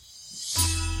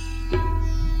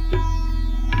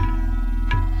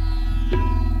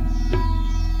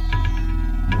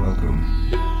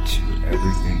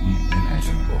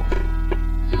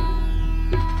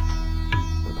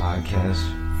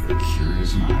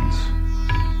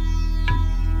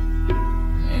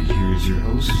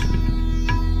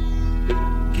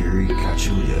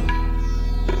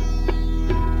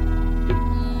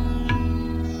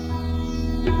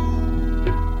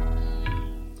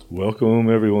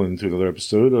Welcome, everyone, to another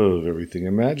episode of Everything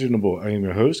Imaginable. I am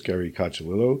your host, Gary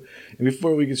Cacciolillo, and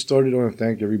before we get started, I want to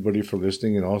thank everybody for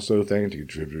listening and also thank the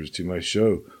contributors to my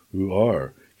show, who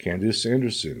are Candace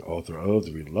Sanderson, author of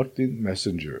The Reluctant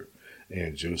Messenger,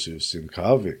 and Joseph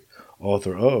Simkovic,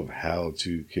 author of How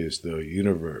to Kiss the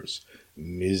Universe,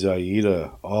 Ms.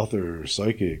 Aida, author,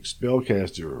 psychic,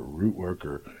 spellcaster, root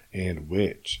worker, and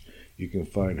witch. You can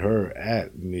find her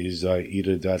at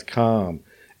MsAida.com,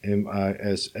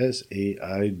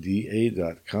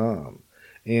 MISSAIDA.com.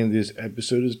 And this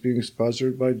episode is being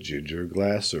sponsored by Ginger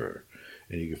Glasser.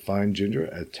 And you can find Ginger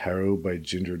at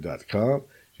tarotbyginger.com.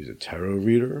 She's a tarot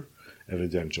reader,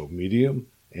 evidential medium,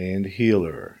 and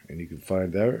healer. And you can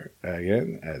find her,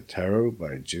 again, at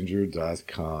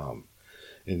tarotbyginger.com.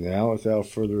 And now, without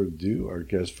further ado, our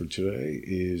guest for today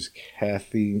is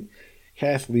Kathleen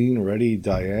Reddy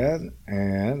Dayan,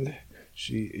 and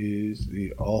she is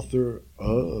the author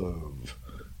of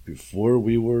Before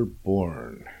We Were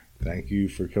Born. Thank you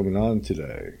for coming on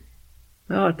today.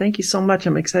 Oh, thank you so much.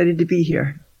 I'm excited to be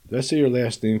here. Did I say your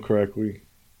last name correctly?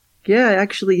 Yeah,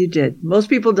 actually you did. Most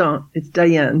people don't. It's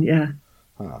Dayan, yeah.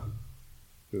 Huh.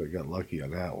 I got lucky on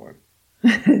that one.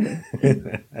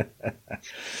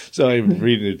 So I'm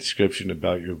reading a description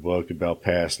about your book about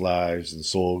past lives and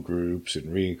soul groups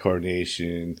and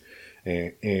reincarnation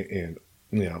and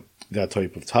you know, that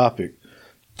type of topic.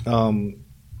 And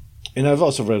I've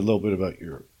also read a little bit about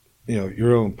your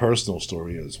own personal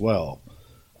story as well.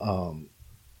 So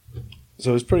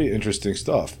it's pretty interesting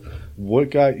stuff. What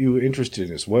got you interested in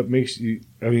this? What makes you,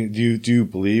 do you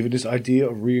believe in this idea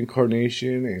of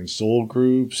reincarnation and soul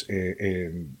groups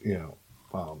and the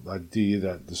idea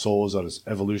that the soul is on its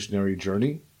evolutionary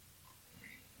journey?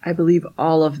 I believe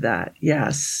all of that,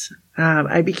 yes.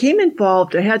 I became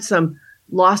involved. I had some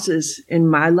losses in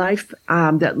my life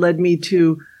that led me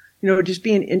to, just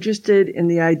being interested in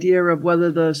the idea of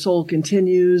whether the soul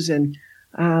continues. And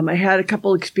I had a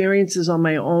couple experiences on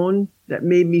my own that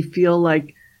made me feel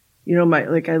like,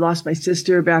 I lost my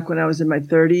sister back when I was in my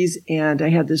 30s, and I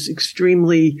had this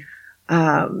extremely,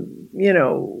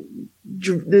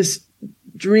 this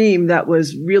dream that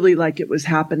was really like it was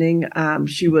happening.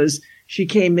 She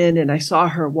came in and I saw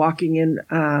her walking in.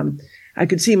 I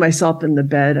could see myself in the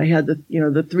bed. I had the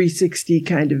 360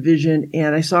 kind of vision,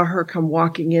 and I saw her come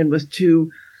walking in with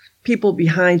two people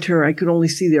behind her. I could only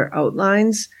see their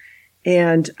outlines,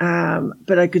 and,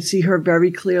 but I could see her very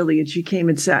clearly, and she came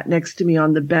and sat next to me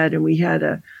on the bed, and we had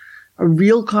a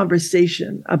real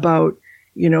conversation about,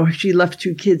 she left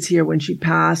two kids here when she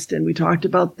passed, and we talked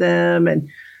about them, and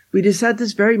we just had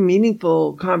this very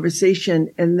meaningful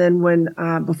conversation. And then when,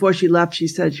 before she left, she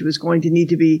said she was going to need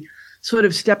to be sort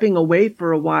of stepping away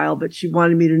for a while, but she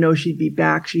wanted me to know she'd be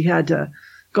back. She had to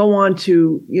go on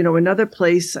to, another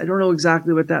place. I don't know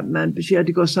exactly what that meant, but she had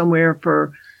to go somewhere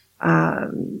for,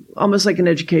 almost like an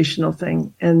educational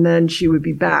thing. And then she would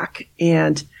be back.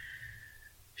 And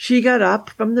she got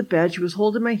up from the bed. She was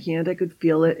holding my hand. I could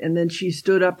feel it. And then she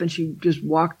stood up and she just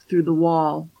walked through the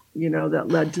wall, that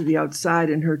led to the outside,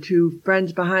 and her two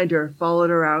friends behind her followed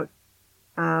her out.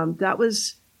 That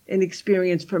was an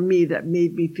experience for me that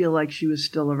made me feel like she was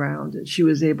still around and she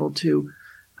was able to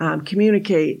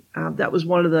communicate. That was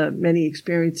one of the many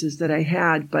experiences that I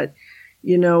had. But,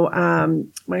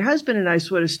 my husband and I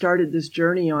sort of started this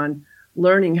journey on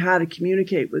learning how to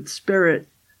communicate with spirit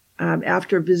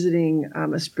after visiting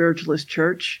a spiritualist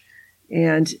church.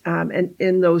 And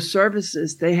in those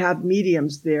services, they have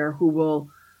mediums there who will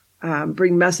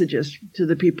bring messages to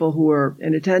the people who are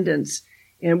in attendance.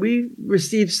 And we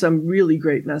received some really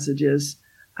great messages.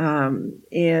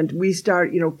 And we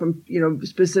start, from,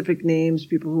 specific names,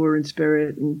 people who are in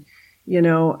spirit. And,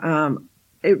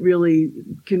 it really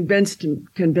convinced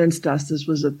us this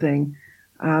was a thing.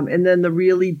 And then the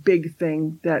really big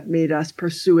thing that made us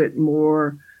pursue it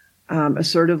more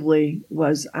assertively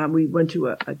was we went to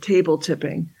a table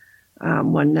tipping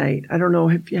one night. I don't know,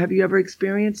 have you ever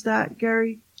experienced that,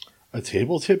 Gary? A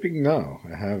table tipping? No,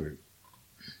 I haven't.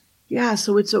 Yeah,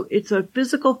 so it's a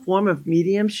physical form of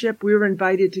mediumship. We were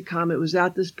invited to come. It was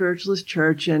at the spiritualist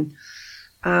church, and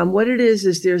what it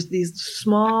is there's these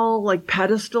small like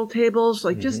pedestal tables,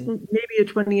 like just maybe a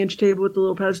 20-inch table with a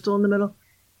little pedestal in the middle,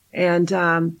 and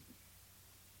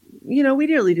we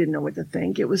really didn't know what to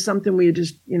think. It was something we had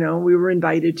just we were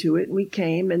invited to it, and we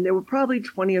came, and there were probably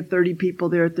 20 or 30 people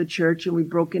there at the church, and we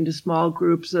broke into small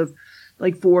groups of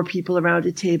like 4 people around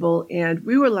a table, and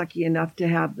we were lucky enough to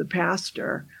have the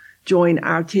pastor join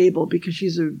our table because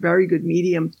she's a very good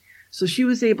medium. So she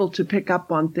was able to pick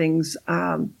up on things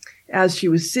as she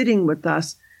was sitting with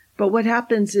us. But what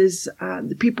happens is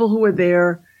the people who are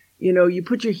there, you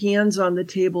put your hands on the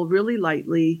table really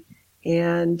lightly,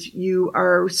 and you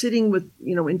are sitting with,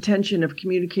 intention of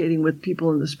communicating with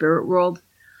people in the spirit world.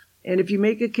 And if you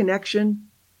make a connection,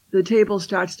 the table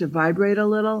starts to vibrate a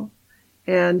little,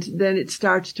 and then it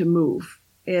starts to move,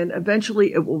 and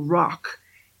eventually it will rock.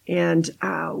 And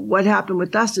what happened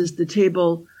with us is the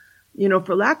table,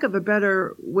 for lack of a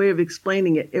better way of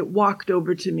explaining it, it walked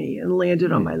over to me and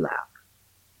landed on my lap.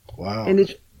 Wow. And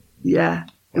it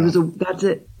was that's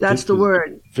it. That's the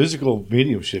word. Physical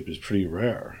mediumship is pretty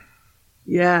rare.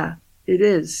 Yeah, it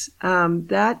is.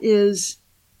 That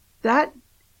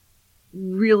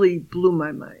really blew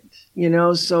my mind,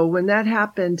 So when that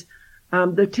happened,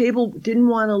 the table didn't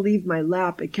want to leave my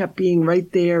lap. It kept being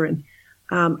right there. And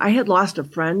I had lost a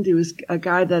friend. He was a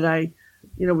guy that I,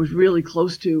 was really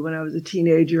close to when I was a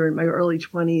teenager in my early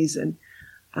 20s. And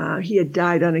he had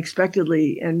died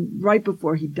unexpectedly. And right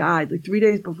before he died, like 3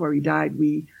 days before he died,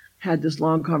 we had this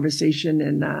long conversation.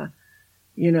 And,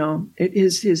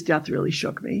 his death really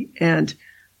shook me. And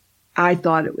I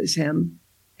thought it was him.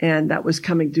 And that was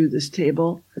coming through this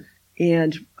table.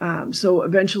 And so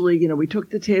eventually, we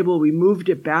took the table, we moved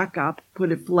it back up,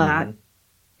 put it flat. Mm-hmm.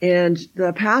 And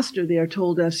the pastor there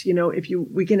told us,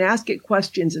 we can ask it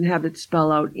questions and have it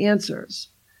spell out answers.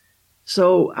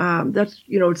 So that's,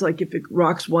 it's like if it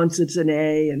rocks once, it's an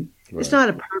A. And right. It's not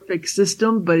a perfect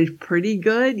system, but it's pretty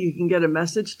good. You can get a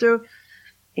message through.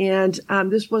 And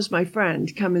this was my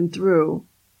friend coming through,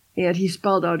 and he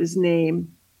spelled out his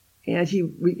name. And he,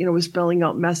 was spelling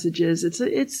out messages. It's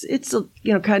a,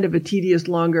 kind of a tedious,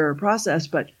 longer process,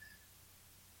 but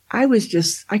I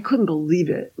couldn't believe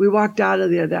it. We walked out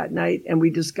of there that night and we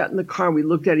just got in the car and we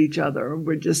looked at each other and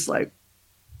we're just like,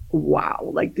 wow,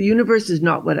 like the universe is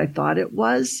not what I thought it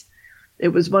was. It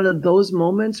was one of those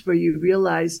moments where you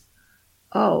realize,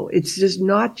 oh, it's just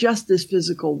not just this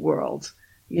physical world,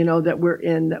 that we're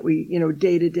in, that we,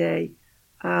 day to day.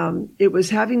 It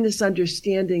was having this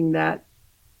understanding that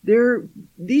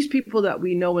these people that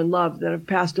we know and love that have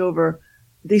passed over,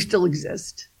 they still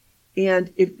exist.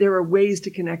 And if there are ways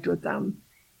to connect with them.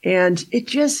 And it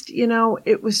just,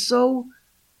 it was so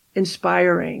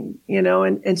inspiring,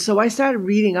 and so I started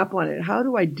reading up on it. How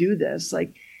do I do this?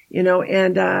 Like, and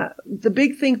the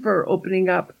big thing for opening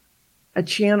up a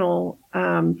channel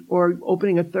or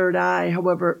opening a third eye,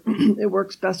 however it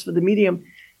works best for the medium,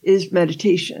 is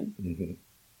meditation. Mm-hmm.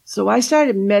 So I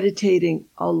started meditating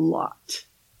a lot.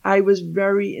 I was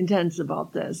very intense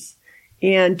about this.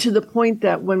 And to the point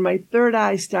that when my third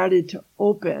eye started to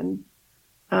open,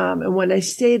 and when I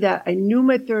say that, I knew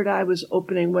my third eye was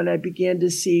opening when I began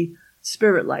to see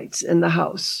spirit lights in the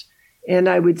house. And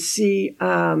I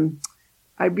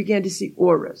began to see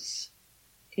auras.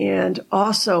 And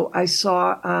also I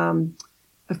saw,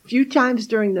 a few times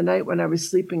during the night when I was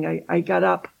sleeping, I got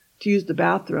up to use the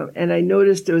bathroom and I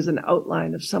noticed there was an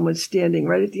outline of someone standing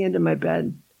right at the end of my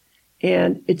bed.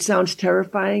 And it sounds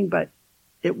terrifying, but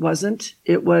it wasn't.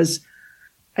 It was,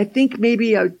 I think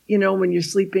maybe, when you're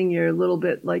sleeping, you're a little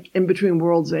bit like in between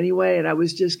worlds anyway. And I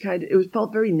was just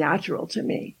felt very natural to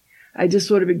me. I just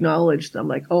sort of acknowledged them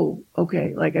like, oh,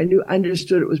 okay. Like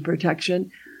understood it was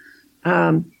protection.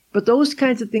 But those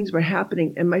kinds of things were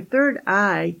happening. And my third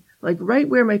eye, like right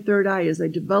where my third eye is, I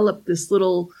developed this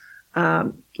little,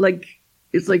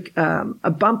 it's like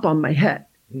a bump on my head.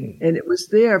 And it was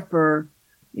there for,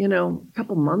 a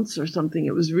couple months or something.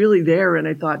 It was really there. And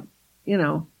I thought, it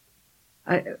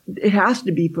has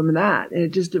to be from that. And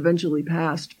it just eventually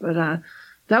passed. But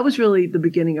that was really the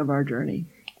beginning of our journey.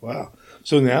 Wow.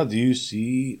 So now do you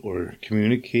see or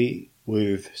communicate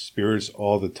with spirits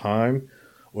all the time?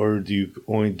 Or do you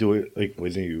only do it like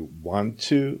when you want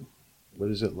to?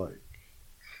 What is it like?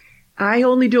 I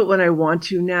only do it when I want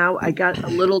to now. I got a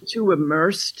little too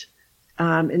immersed.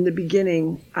 In the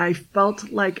beginning, I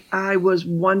felt like I was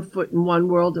 1 foot in one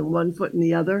world and 1 foot in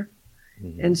the other.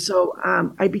 Mm-hmm. And so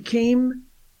I became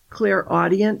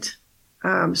clairaudient.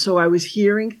 So I was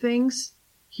hearing things,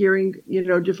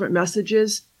 different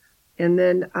messages. And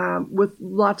then with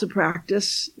lots of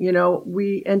practice,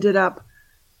 we ended up,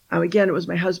 again, it was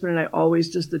my husband and I,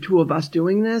 always just the two of us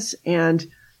doing this. And,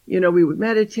 we would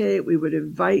meditate, we would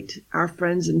invite our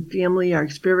friends and family, our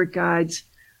spirit guides,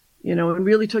 and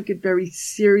really took it very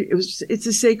serious. It's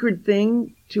a sacred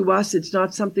thing to us. It's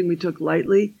not something we took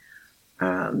lightly.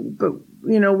 But,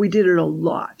 we did it a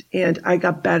lot and I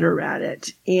got better at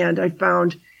it. And I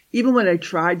found even when I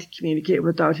tried to communicate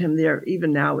without him there,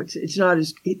 even now,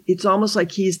 it's almost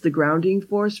like he's the grounding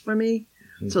force for me.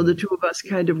 Mm-hmm. So the two of us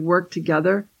kind of work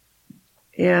together.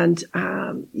 And,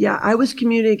 I was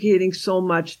communicating so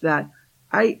much that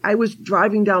I was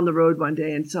driving down the road one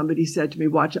day and somebody said to me,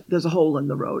 watch, there's a hole in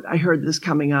the road. I heard this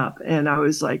coming up. And I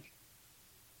was like,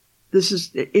 this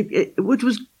is which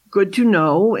was good to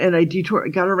know. And I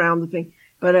got around the thing,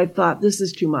 but I thought this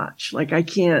is too much. Like I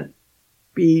can't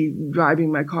be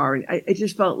driving my car. And I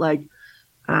just felt like,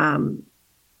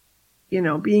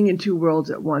 being in two worlds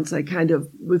at once, I kind of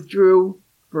withdrew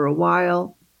for a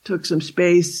while, took some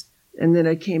space, and then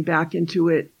I came back into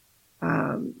it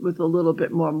with a little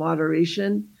bit more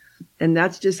moderation. And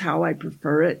that's just how I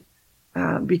prefer it,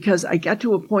 because I got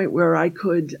to a point where I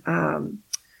could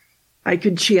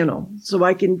channel.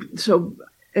 So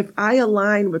if I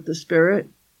align with the spirit,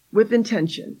 with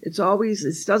intention, it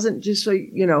doesn't just so,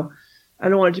 I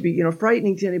don't want it to be,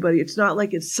 frightening to anybody. It's not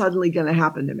like it's suddenly going to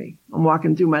happen to me. I'm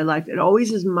walking through my life. It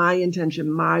always is my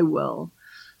intention, my will.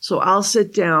 So I'll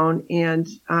sit down and,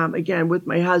 again, with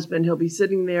my husband, he'll be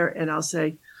sitting there and I'll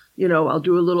say, I'll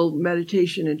do a little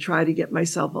meditation and try to get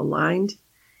myself aligned.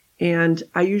 And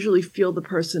I usually feel the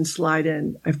person slide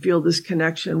in. I feel this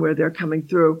connection where they're coming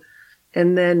through.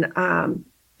 And then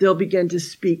they'll begin to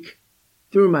speak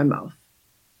through my mouth.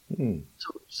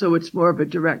 So it's more of a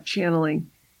direct channeling.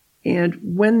 And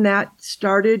when that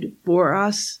started for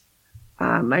us,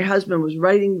 my husband was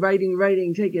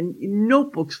writing, taking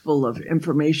notebooks full of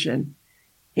information.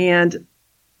 And,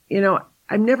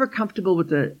 I'm never comfortable with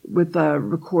the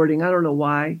recording. I don't know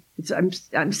why.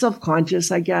 I'm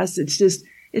self-conscious, I guess.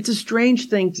 It's a strange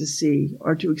thing to see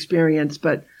or to experience,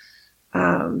 but,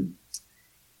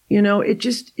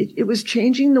 it was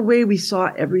changing the way we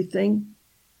saw everything.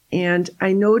 And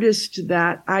I noticed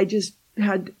that I just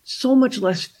had so much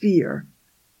less fear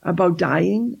about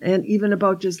dying and even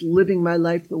about just living my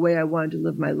life the way I wanted to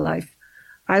live my life.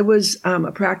 I was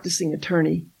a practicing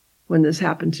attorney when this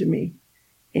happened to me,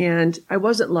 and I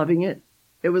wasn't loving it.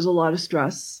 It was a lot of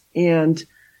stress, and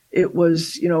it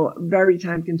was, very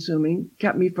time consuming,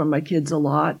 kept me from my kids a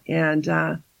lot. And,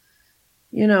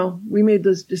 we made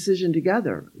this decision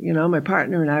together. My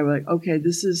partner and I were like, okay,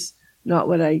 this is not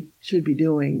what I should be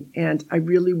doing. And I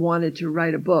really wanted to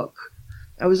write a book.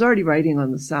 I was already writing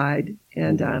on the side,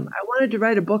 and I wanted to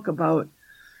write a book about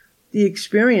the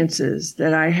experiences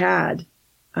that I had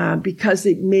because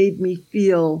it made me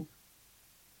feel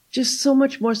just so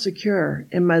much more secure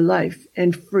in my life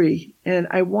and free. And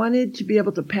I wanted to be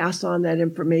able to pass on that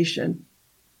information.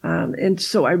 And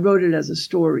so I wrote it as a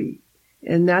story.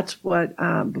 And that's what,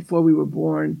 before we were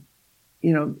born,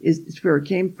 Spirit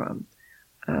came from.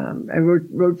 I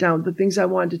wrote down the things I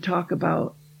wanted to talk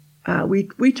about.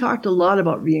 We talked a lot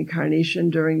about reincarnation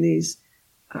during these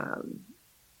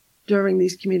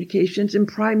communications, and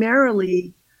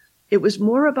primarily it was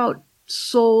more about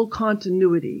soul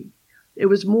continuity. It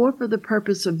was more for the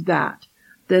purpose of that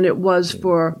than it was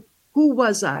for who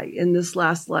was I in this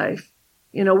last life?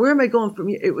 Where am I going from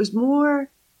here? It was more,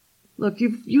 look,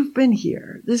 you've been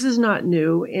here. This is not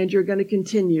new, and you're going to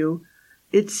continue.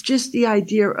 It's just the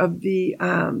idea of the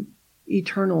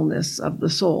eternalness of the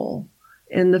soul.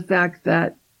 And the fact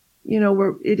that,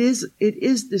 it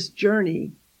is this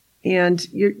journey, and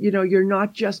you're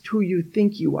not just who you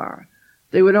think you are.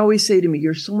 They would always say to me,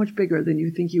 you're so much bigger than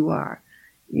you think you are,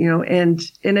 and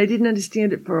I didn't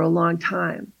understand it for a long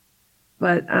time.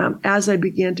 But, as I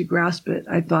began to grasp it,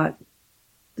 I thought,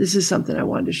 this is something I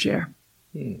wanted to share.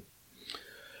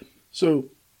 So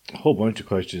a whole bunch of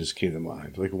questions came to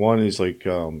mind. Like one is like,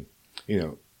 how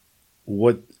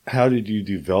did you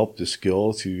develop the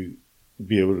skill to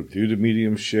be able to do the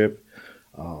mediumship?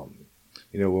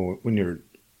 When you're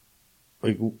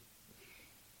like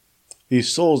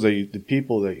these souls the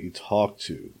people that you talk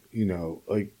to,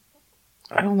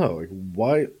 I don't know, like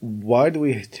why do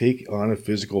we take on a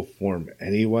physical form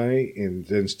anyway, and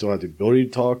then still have the ability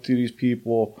to talk to these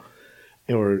people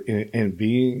and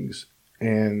beings?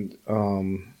 And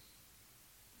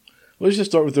let's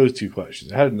just start with those two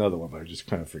questions. I had another one, but I just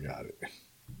kind of forgot it.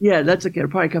 Yeah, that's okay. I'll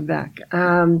probably come back.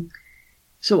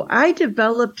 So I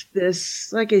developed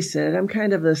this, like I said, I'm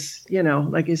kind of this,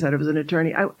 like I said, I was an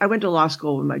attorney. I went to law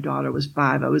school when my daughter was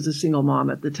 5. I was a single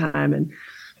mom at the time, and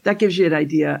that gives you an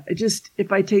idea.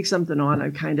 If I take something on,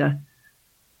 I'm kind of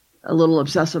a little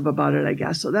obsessive about it, I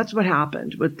guess. So that's what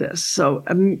happened with this. So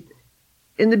in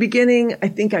the beginning, I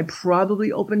think I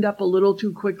probably opened up a little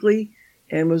too quickly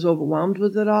and was overwhelmed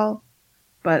with it all.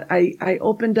 But I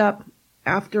opened up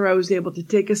after I was able to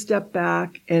take a step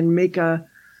back and make a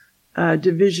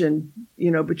division,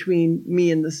 between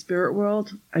me and the spirit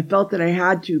world. I felt that I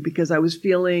had to, because I was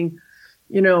feeling,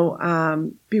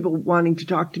 people wanting to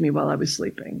talk to me while I was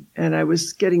sleeping, and I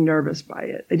was getting nervous by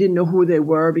it. I didn't know who they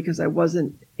were because I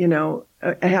wasn't, I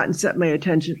hadn't set my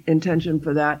intention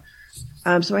for that.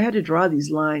 So I had to draw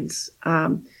these lines.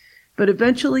 But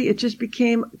eventually it just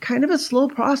became kind of a slow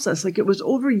process. Like it was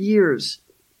over years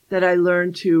that I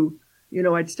learned to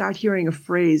I'd start hearing a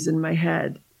phrase in my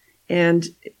head. And,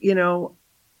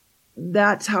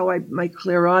 that's how my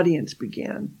clairaudience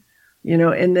began,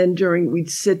 and then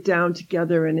we'd sit down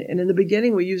together. And in the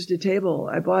beginning, we used a table.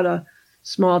 I bought a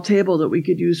small table that we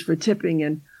could use for tipping,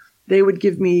 and they would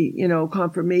give me,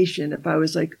 confirmation if I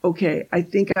was like, okay, I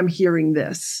think I'm hearing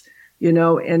this,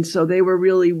 and so they were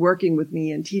really working with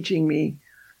me and teaching me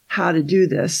how to do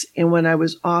this. And when I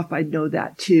was off, I'd know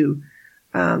that too.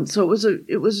 So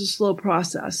it was a slow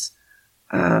process.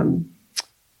 I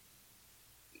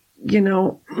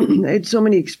had so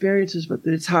many experiences with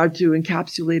it. It's hard to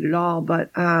encapsulate it all,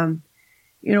 but, for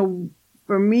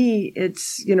me,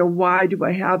 it's, why do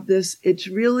I have this? It's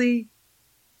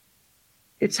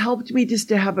helped me just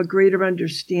to have a greater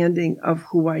understanding of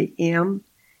who I am.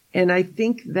 And I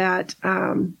think that,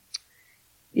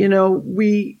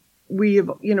 we've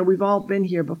all been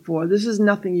here before. This is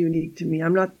nothing unique to me.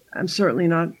 I'm certainly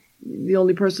not the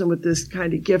only person with this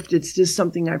kind of gift. It's just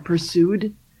something I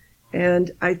pursued.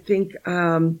 And I think,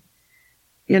 many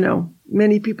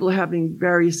people are having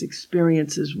various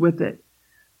experiences with it.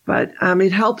 But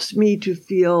it helps me to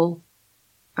feel,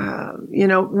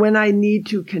 when I need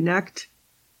to connect,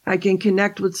 I can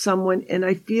connect with someone, and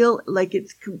I feel like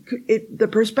the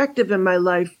perspective in my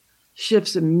life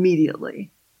shifts immediately,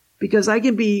 because I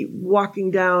can be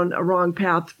walking down a wrong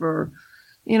path for,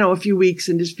 a few weeks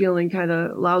and just feeling kind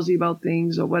of lousy about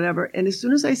things or whatever. And as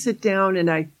soon as I sit down and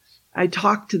I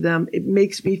talk to them, it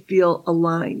makes me feel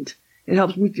aligned. It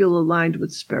helps me feel aligned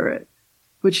with spirit,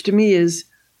 which to me is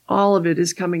all of it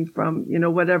is coming from,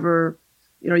 whatever,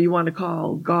 you want to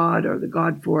call God or the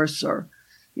God force or,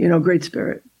 great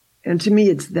spirit. And to me,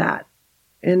 it's that.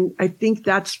 And I think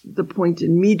that's the point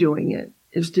in me doing it,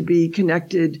 is to be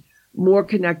connected, more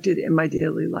connected in my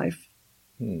daily life.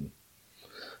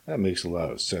 That makes a lot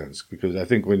of sense, because I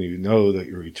think when you know that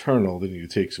you're eternal, then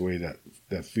it takes away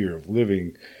that fear of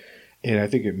living. And I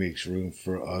think it makes room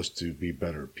for us to be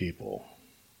better people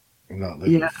and not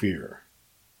live in fear.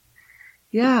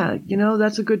 Yeah,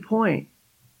 that's a good point.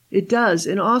 It does.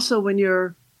 And also when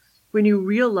you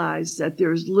realize that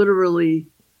there's literally,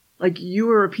 like,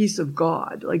 you are a piece of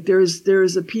God, like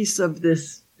there's a piece of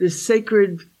this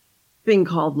sacred thing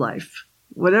called life,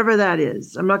 whatever that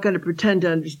is. I'm not going to pretend to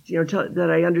that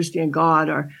I understand God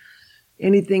or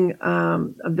anything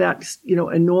of that,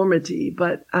 enormity,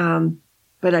 but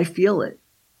I feel it,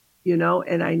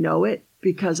 and I know it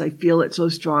because I feel it so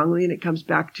strongly, and it comes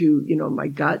back to, my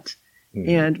gut.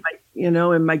 And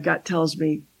and my gut tells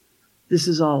me this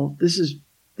is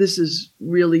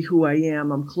really who I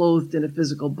am. I'm clothed in a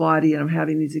physical body, and I'm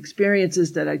having these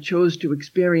experiences that I chose to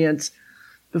experience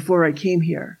before I came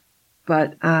here.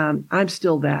 But I'm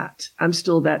still that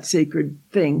sacred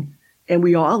thing, and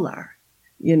we all are,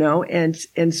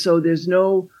 and so there's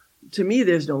no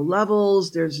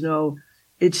levels,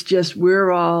 it's just we're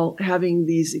all having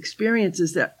these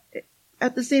experiences that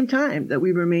at the same time that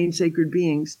we remain sacred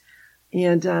beings.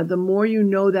 And the more you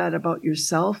know that about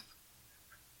yourself,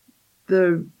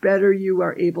 the better you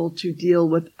are able to deal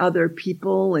with other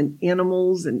people and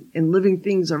animals and living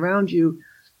things around you,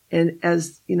 and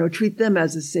treat them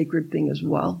as a sacred thing as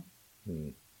well.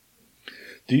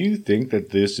 Do you think that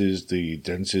this is the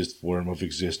densest form of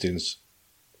existence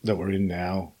that we're in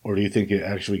now? Or do you think it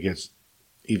actually gets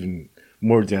even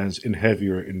more dense and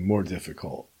heavier and more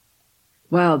difficult?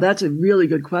 Wow, that's a really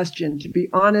good question. To be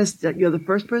honest, that you're the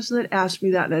first person that asked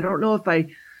me that, and I don't know if I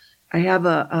have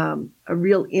a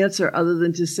real answer other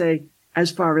than to say, as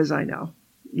far as I know,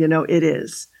 it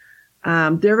is.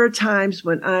 There are times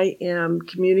when I am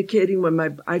communicating when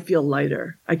I feel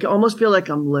lighter. I can almost feel like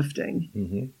I'm lifting.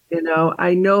 Mm-hmm.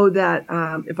 I know that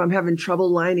if I'm having trouble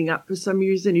lining up for some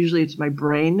reason, usually it's my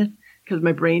brain, because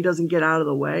my brain doesn't get out of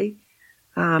the way.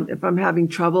 If I'm having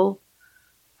trouble,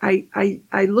 I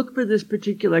look for this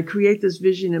I create this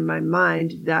vision in my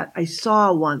mind that I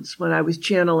saw once when I was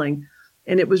channeling,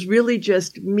 and it was really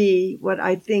just me, what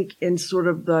I think in sort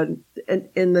of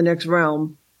in the next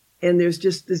realm. And there's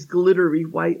just this glittery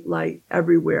white light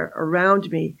everywhere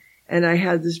around me. And I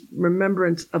had this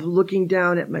remembrance of looking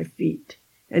down at my feet,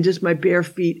 and just my bare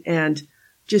feet, and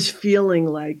just feeling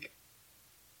like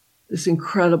this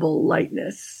incredible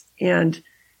lightness. And,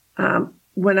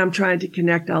 when I'm trying to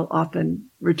connect, I'll often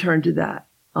return to that.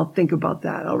 I'll think about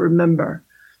that. I'll remember.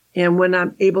 And when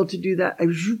I'm able to do that,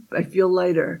 I feel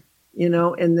lighter,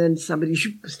 and then somebody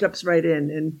steps right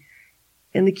in,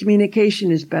 and the communication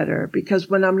is better, because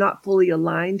when I'm not fully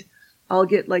aligned, I'll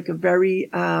get like a very,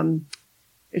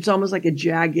 it's almost like a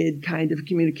jagged kind of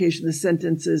communication. The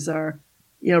sentences are,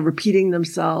 repeating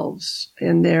themselves,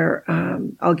 and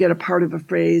I'll get a part of a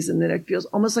phrase, and then it feels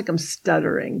almost like I'm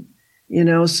stuttering,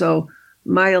 so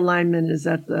my alignment is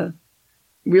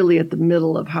really at the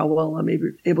middle of how well I'm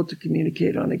able to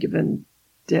communicate on a given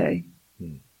day.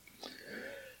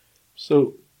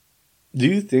 So do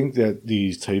you think that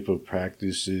these type of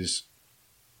practices,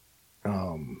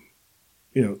 like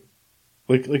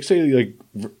say, like,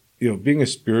 being a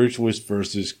spiritualist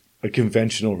versus a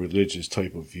conventional religious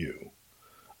type of view,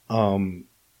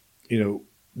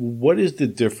 what is the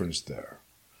difference there?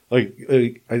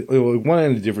 One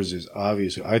of the differences,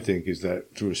 obviously, I think, is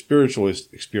that through a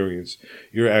spiritualist experience,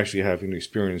 you're actually having an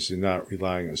experience and not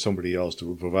relying on somebody else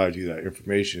to provide you that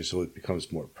information, so it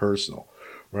becomes more personal,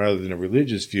 rather than a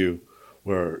religious view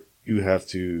where you have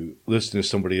to listen to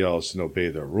somebody else and obey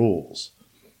their rules.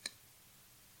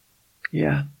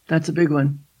 Yeah, that's a big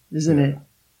one, isn't it?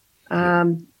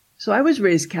 So I was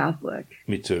raised Catholic.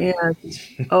 Me too. And,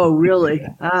 oh, really?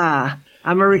 I'm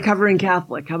a recovering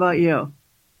Catholic. How about you?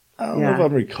 I don't know if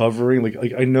I'm recovering.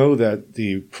 Like I know that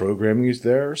the programming is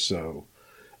there, so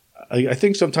I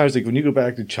think sometimes, like, when you go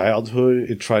back to childhood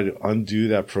and try to undo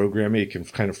that programming, it can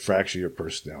kind of fracture your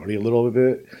personality a little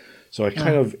bit. So I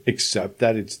kind of accept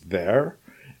that it's there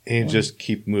and just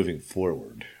keep moving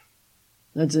forward.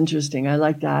 That's interesting. I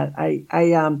like that. I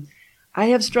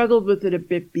have struggled with it a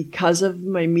bit because of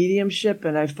my mediumship,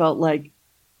 and I felt like,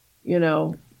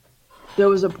 there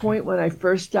was a point when I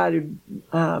first started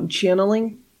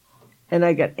channeling, and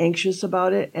I got anxious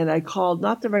about it, and I called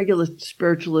not the regular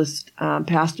spiritualist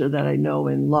pastor that I know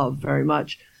and love very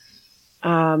much.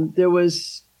 There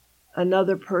was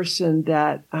another person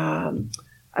that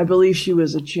I believe she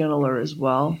was a channeler as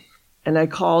well. And I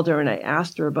called her and I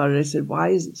asked her about it. I said, why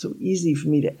is it so easy for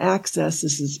me to access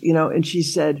this? And she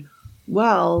said,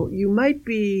 well, you might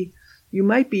be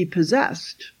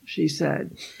possessed, she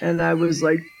said. And I was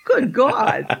like, good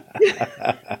God.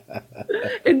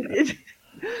 and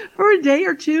for a day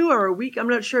or two or a week, I'm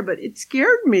not sure, but it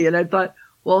scared me. And I thought,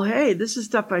 well, hey, this is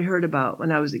stuff I heard about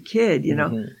when I was a kid,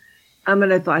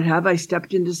 And I thought, have I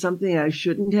stepped into something I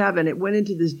shouldn't have? And it went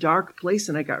into this dark place,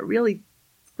 and I got really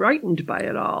frightened by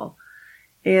it all.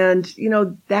 And,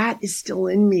 that is still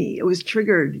in me. It was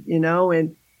triggered,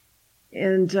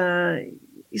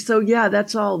 so yeah,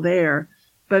 that's all there.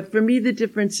 But for me, the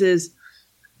difference is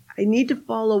I need to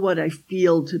follow what I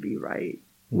feel to be right,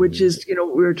 which is,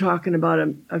 what we were talking about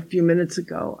a few minutes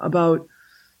ago, about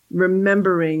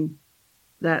remembering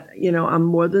that, I'm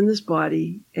more than this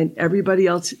body, and everybody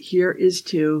else here is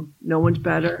too. No one's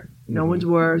better. No one's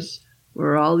worse.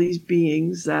 We're all these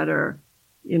beings that are,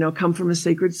 come from a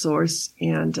sacred source.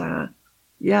 And,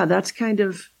 that's kind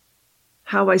of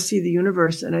how I see the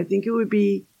universe. And I think it would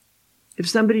be, if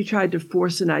somebody tried to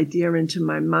force an idea into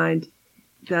my mind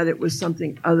that it was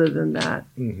something other than that,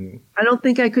 I don't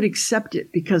think I could accept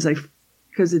it because it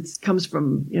comes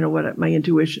from, my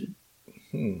intuition.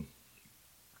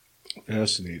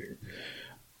 Fascinating.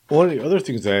 One of the other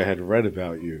things that I had read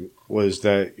about you was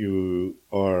that you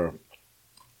are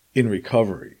in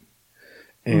recovery.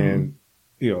 And,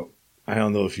 I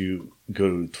don't know if you go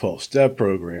to 12-step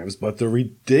programs, but they're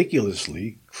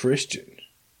ridiculously Christian.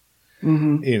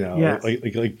 Yes.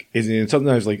 And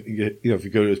sometimes, if you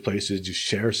go to those places, you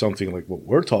share something like what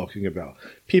we're talking about,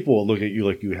 people will look at you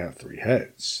like you have three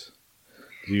heads.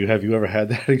 Have you ever had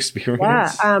that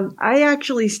experience? Yeah, I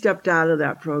actually stepped out of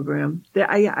that program.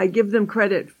 I give them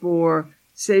credit for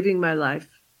saving my life,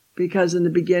 because in the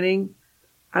beginning,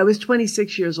 I was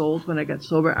 26 years old when I got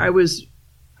sober.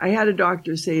 I had a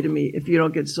doctor say to me, if you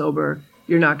don't get sober,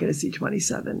 you're not going to see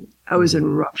 27. I was in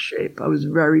rough shape. I was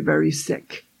very, very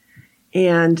sick.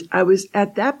 And I was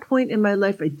at that point in my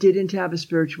life, I didn't have a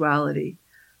spirituality.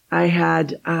 I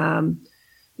had,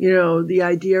 the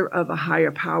idea of a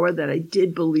higher power that I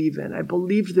did believe in. I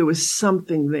believed there was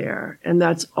something there, and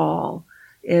that's all.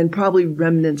 And probably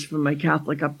remnants from my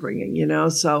Catholic upbringing,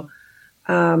 So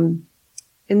in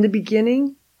the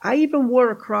beginning, I even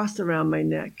wore a cross around my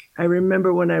neck. I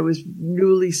remember when I was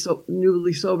newly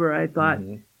sober, I thought,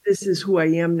 this is who I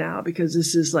am now, because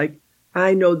this is like,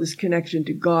 I know this connection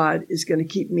to God is going to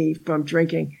keep me from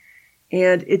drinking.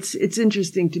 And it's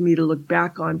interesting to me to look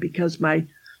back on, because my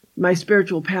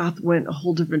spiritual path went a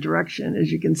whole different direction,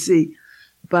 as you can see.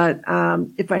 But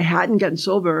if I hadn't gotten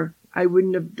sober, I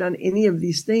wouldn't have done any of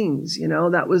these things.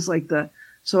 That was like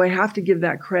so I have to give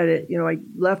that credit. I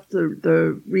left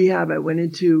the rehab. I went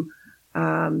into,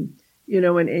 an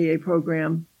AA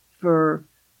program for,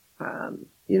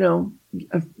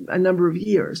 a number of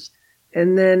years.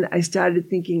 And then I started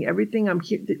thinking everything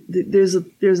there's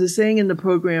a saying in the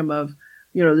program of,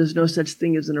 there's no such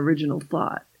thing as an original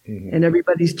thought. And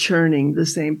everybody's churning the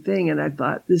same thing. And I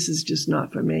thought, this is just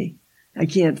not for me. I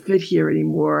can't fit here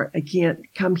anymore. I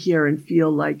can't come here and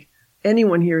feel like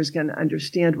anyone here is going to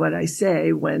understand what I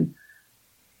say when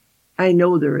I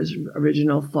know there is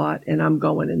original thought and I'm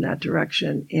going in that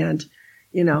direction. And,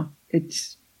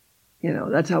 it's,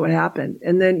 that's how it happened.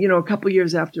 And then, a couple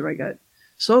years after I got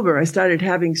sober, I started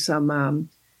having some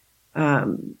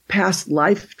past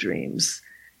life dreams.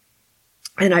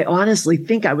 And I honestly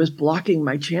think I was blocking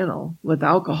my channel with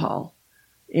alcohol.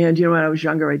 And, when I was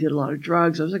younger, I did a lot of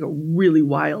drugs. I was like a really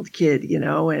wild kid,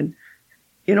 and,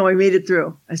 I made it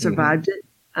through. I survived it.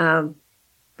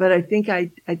 But I think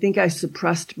I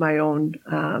suppressed my own,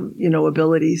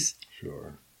 abilities.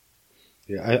 Sure.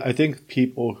 Yeah. I think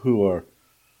people who are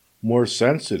more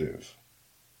sensitive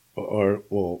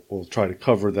will try to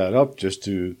cover that up just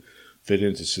to fit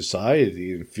into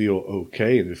society and feel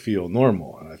okay and to feel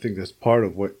normal. And I think that's part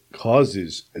of what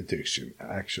causes addiction,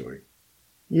 actually.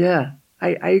 Yeah,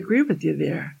 I agree with you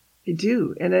there. I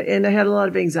do. And I had a lot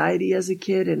of anxiety as a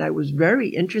kid, and I was very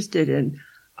interested in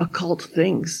occult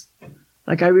things.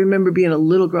 Like I remember being a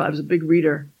little girl, I was a big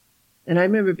reader. And I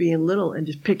remember being little and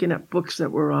just picking up books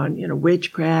that were on,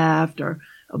 witchcraft or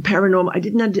paranormal. I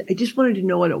just wanted to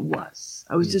know what it was.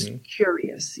 I was just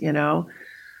curious, not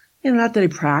that I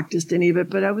practiced any of it,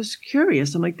 but I was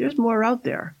curious. I'm like, there's more out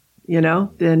there,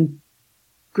 than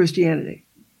Christianity.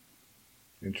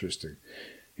 Interesting.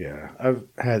 Yeah, I've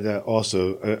had that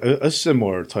also, a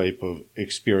similar type of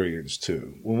experience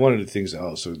too. Well, one of the things I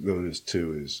also noticed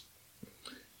too is,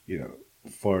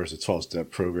 as far as the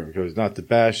 12-step program goes, not to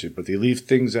bash it, but they leave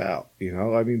things out,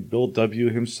 Bill W.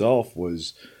 himself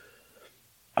was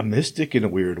a mystic in a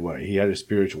weird way. He had a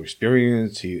spiritual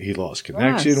experience. He lost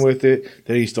connection with it.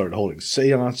 Then he started holding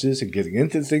seances and getting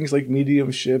into things like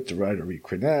mediumship to try to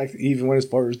reconnect, even went as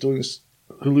far as doing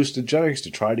hallucinogenics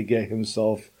to try to get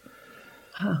himself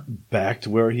back to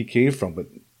where he came from. But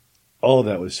all of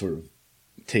that was sort of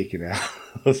taken out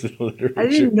of the literature. I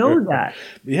didn't know that.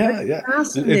 Yeah.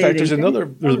 In fact, there's a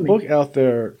book out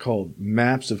there called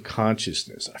Maps of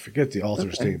Consciousness. I forget the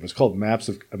author's name, but it's called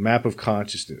A Map of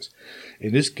Consciousness.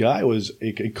 And this guy was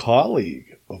a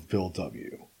colleague of Bill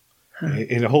W.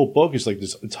 And the whole book is like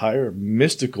this entire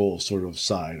mystical sort of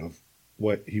side of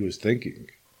what he was thinking.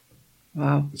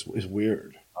 Wow. It's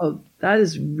weird. Oh, that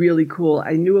is really cool.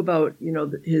 I knew about,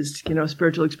 his,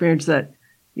 spiritual experience that,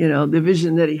 the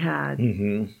vision that he had.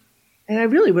 Mm-hmm. And I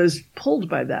really was pulled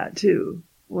by that too,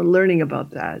 when learning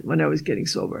about that when I was getting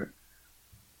sober.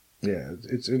 Yeah,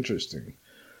 it's interesting.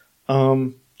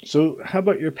 So how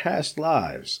about your past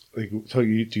lives? Like, do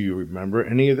you remember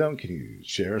any of them? Can you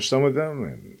share some of them?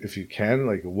 And if you can,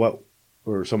 like, what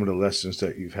were some of the lessons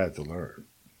that you've had to learn?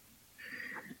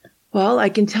 Well, I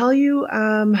can tell you,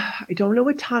 I don't know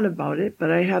a ton about it, but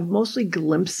I have mostly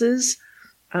glimpses.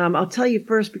 I'll tell you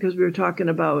first because we were talking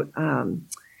about,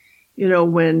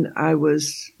 when I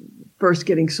was first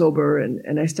getting sober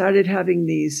and I started having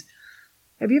these.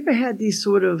 Have you ever had these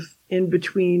sort of in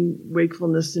between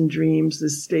wakefulness and dreams,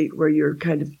 this state where you're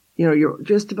kind of, you're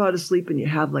just about asleep and you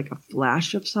have like a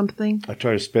flash of something? I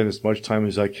try to spend as much time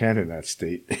as I can in that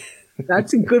state.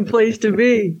 That's a good place to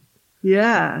be.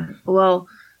 Yeah. Well,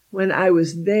 when I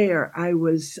was there, I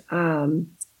was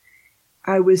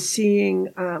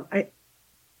seeing,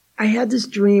 I had this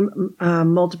dream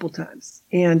multiple times,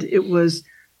 and it was,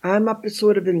 I'm up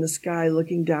sort of in the sky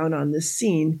looking down on this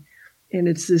scene, and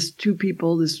it's this two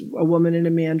people, a woman and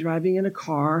a man driving in a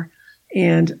car,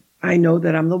 and I know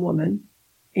that I'm the woman,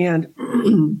 and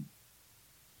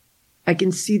I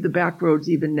can see the back roads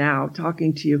even now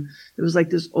talking to you. It was like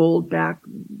this old back,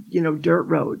 dirt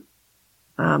road.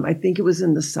 I think it was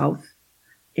in the South,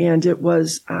 and it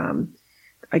was,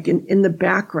 in the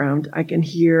background, I can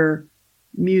hear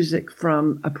music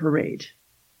from a parade.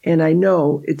 And I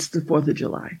know it's the 4th of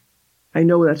July. I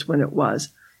know that's when it was.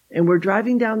 And we're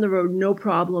driving down the road, no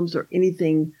problems or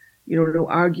anything, no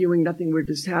arguing, nothing. We're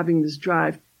just having this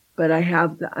drive. But I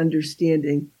have the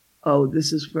understanding, oh,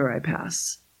 this is where I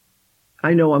pass.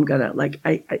 I know I'm gonna,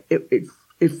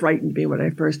 it frightened me when I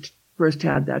first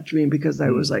had that dream because I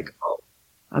was like, oh,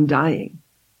 I'm dying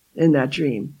in that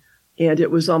dream. And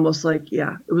it was almost like,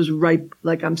 it was right,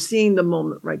 like I'm seeing the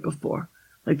moment right before.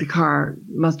 Like the car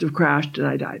must have crashed and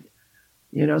I died.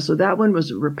 So that one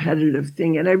was a repetitive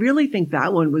thing. And I really think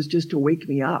that one was just to wake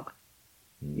me up,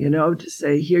 to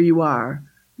say, here you are.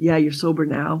 Yeah, you're sober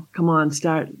now. Come on,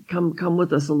 come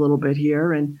with us a little bit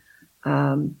here. And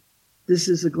this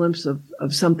is a glimpse of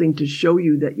something to show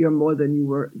you that you're more than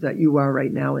you are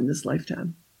right now in this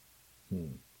lifetime.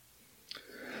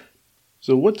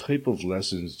 So what type of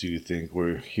lessons do you think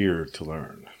we're here to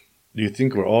learn? Do you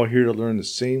think we're all here to learn the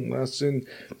same lesson?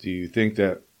 Do you think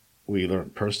that we learn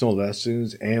personal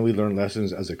lessons and we learn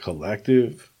lessons as a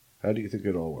collective? How do you think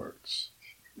it all works?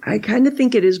 I kind of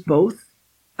think it is both.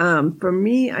 For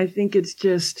me, I think it's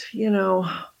just,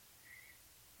 I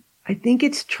think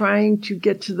it's trying to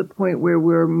get to the point where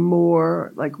we're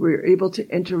more like we're able to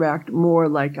interact more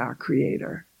like our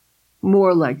creator,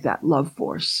 more like that love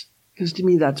force. Because to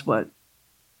me, that's what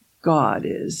God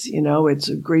is. It's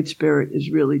a great spirit is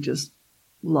really just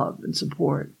love and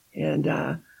support.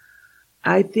 And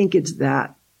I think it's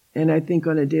that. And I think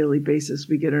on a daily basis,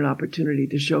 we get an opportunity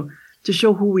to show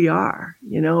who we are,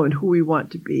 and who we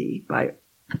want to be by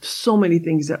so many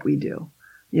things that we do,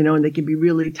 and they can be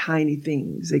really tiny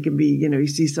things. They can be, you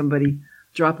see somebody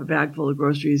drop a bag full of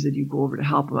groceries and you go over to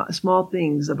help them out. Small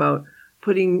things about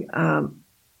putting,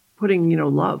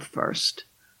 love first,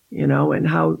 and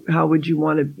how would you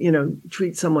want to,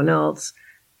 treat someone else?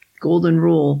 Golden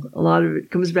rule. A lot of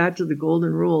it comes back to the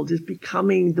golden rule, just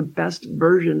becoming the best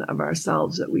version of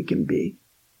ourselves that we can be.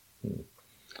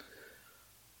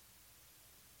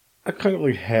 I kind of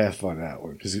like half on that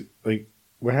one because like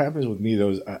what happens with me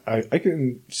though is I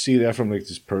can see that from like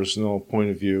this personal point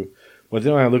of view, but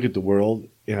then when I look at the world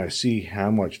and I see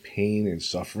how much pain and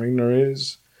suffering there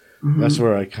is, that's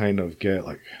where I kind of get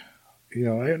like,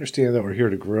 I understand that we're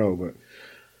here to grow,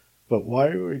 but why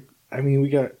are we? I mean, we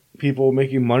got people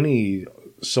making money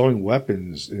selling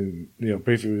weapons and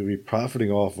basically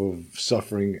profiting off of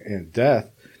suffering and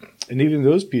death, and even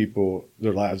those people,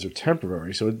 their lives are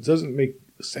temporary, so it doesn't make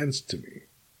sense to me.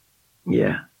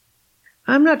 Yeah.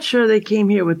 I'm not sure they came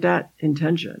here with that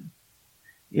intention.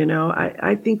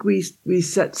 I think we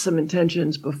set some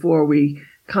intentions before we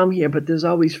come here, but there's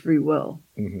always free will.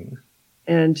 Mm-hmm.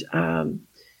 And,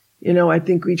 I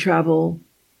think we travel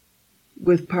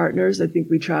with partners. I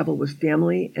think we travel with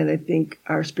family, and I think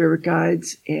our spirit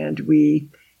guides, and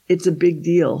it's a big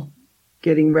deal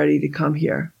getting ready to come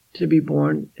here, to be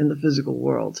born in the physical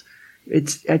world.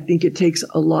 I think it takes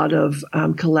a lot of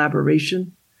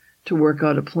collaboration to work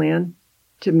out a plan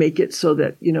to make it so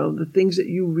that, the things that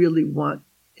you really want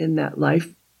in that life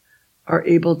are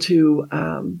able to,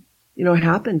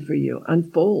 happen for you,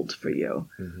 unfold for you.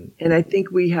 Mm-hmm. And I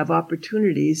think we have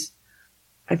opportunities.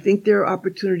 I think there are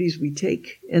opportunities we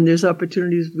take and there's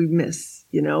opportunities we miss,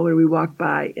 when we walk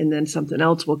by and then something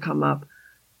else will come up.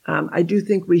 I do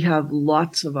think we have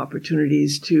lots of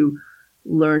opportunities to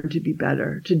learn to be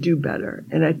better, to do better.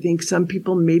 And I think some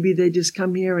people, maybe they just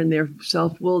come here and their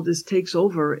self-will just takes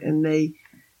over and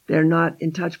they're not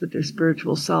in touch with their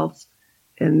spiritual self,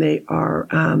 and they are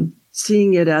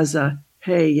seeing it as a,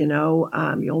 hey, you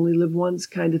only live once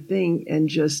kind of thing. And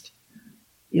just,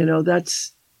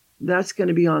 that's going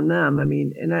to be on them. I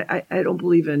mean, and I don't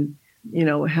believe in,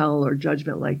 hell or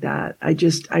judgment like that.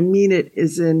 I mean it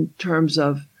is in terms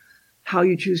of how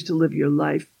you choose to live your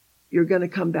life. You're going to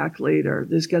come back later.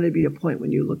 There's going to be a point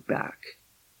when you look back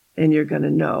and you're going to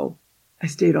know, I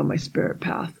stayed on my spirit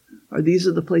path, or these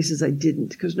are the places I didn't,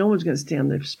 because no one's going to stay on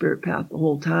their spirit path the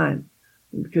whole time.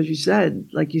 And because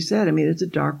like you said, I mean, it's a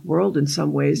dark world in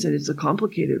some ways, and it's a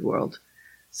complicated world.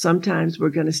 Sometimes we're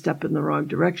going to step in the wrong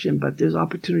direction, but there's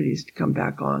opportunities to come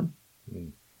back on.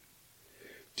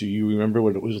 Do you remember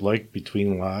what it was like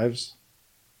between lives?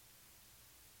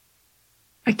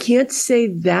 I can't say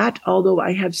that, although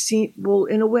I have seen, well,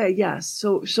 in a way, yes.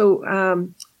 So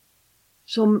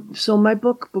my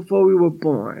book, Before We Were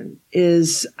Born,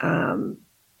 is,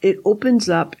 it opens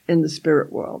up in the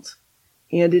spirit world,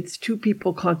 and it's two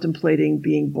people contemplating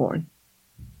being born.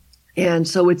 And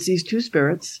so it's these two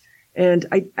spirits. And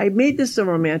I made this a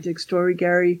romantic story,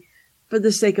 Gary, for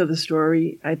the sake of the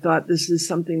story. I thought this is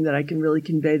something that I can really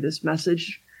convey this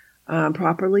message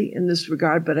properly in this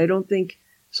regard, but I don't think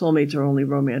soulmates are only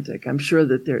romantic. I'm sure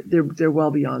that they're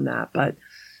well beyond that. But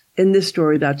in this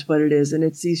story, that's what it is. And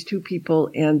it's these two people,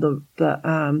 and the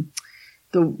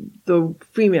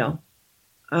female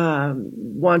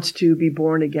wants to be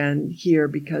born again here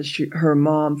because her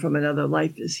mom from another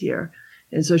life is here.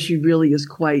 And so she really is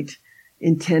quite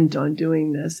intent on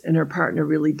doing this, and her partner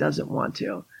really doesn't want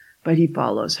to, but he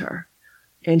follows her.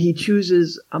 And he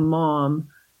chooses a mom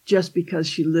just because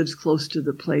she lives close to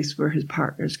the place where his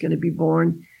partner is going to be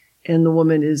born. And the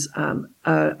woman is an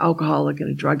alcoholic and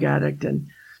a drug addict, and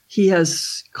he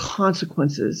has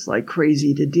consequences like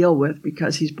crazy to deal with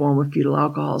because he's born with fetal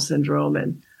alcohol syndrome,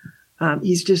 and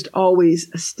he's just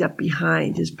always a step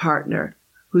behind his partner,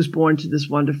 who's born to this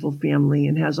wonderful family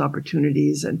and has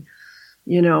opportunities. And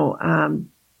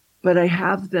but I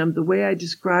have them, the way I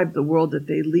describe the world that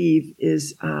they leave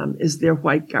is their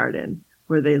white garden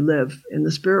where they live in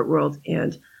the spirit world.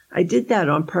 And I did that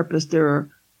on purpose. There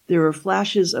are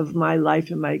flashes of my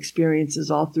life and my experiences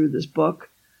all through this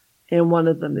book. And one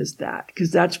of them is that,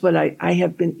 because that's what I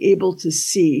have been able to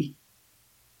see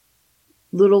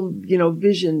little,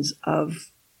 visions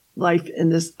of life in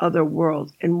this other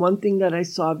world. And one thing that I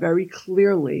saw very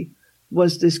clearly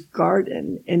was this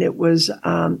garden, and it was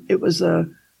a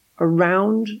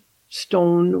round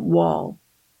stone wall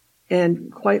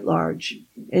and quite large.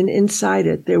 And inside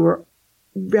it, there were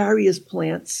various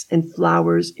plants and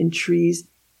flowers and trees,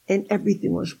 and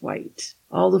everything was white.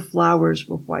 All the flowers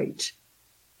were white.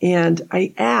 And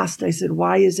I said,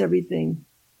 why is everything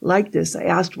like this? I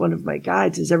asked one of my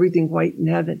guides, is everything white in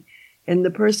heaven? And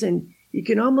the person, you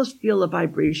can almost feel a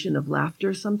vibration of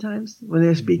laughter sometimes when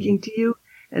they're speaking to you.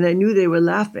 And I knew they were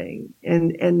laughing.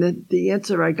 And the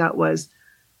answer I got was,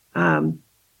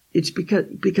 it's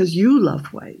because you love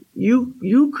white.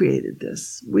 You created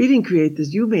this. We didn't create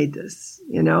this. You made this,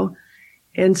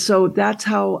 And so that's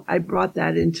how I brought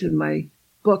that into my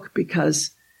book,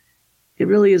 because it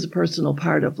really is a personal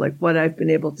part of like what I've been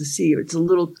able to see.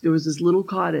 There was this little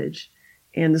cottage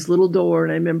and this little door.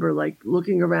 And I remember like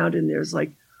looking around, and there's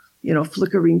like,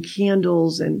 flickering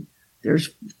candles, and there's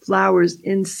flowers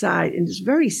inside, and it's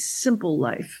very simple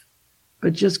life,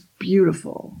 but just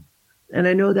beautiful. And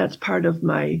I know that's part of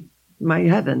my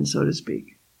heaven, so to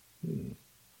speak.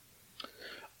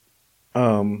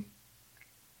 Do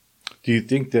you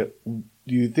think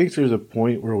there's a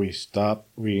point where we stop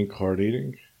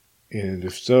reincarnating? And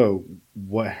if so,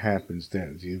 what happens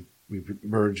then? Do we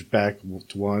merge back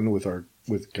to one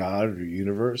with God or the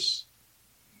universe?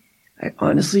 I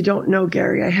honestly don't know,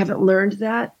 Gary. I haven't learned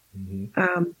that.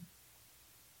 Mm-hmm.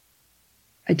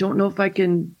 I don't know if I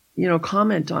can,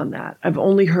 comment on that. I've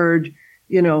only heard,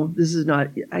 this is not,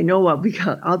 I know I'll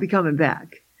be coming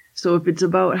back. So if it's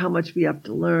about how much we have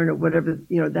to learn or whatever,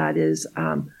 that is,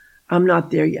 I'm not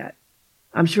there yet.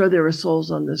 I'm sure there are souls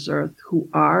on this earth who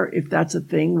are, if that's a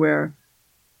thing where,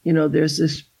 there's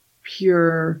this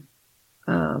pure,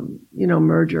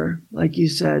 merger, like you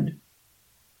said.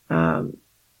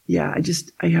 Yeah,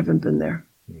 I haven't been there.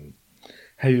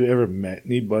 Have you ever met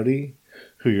anybody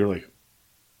who you're like,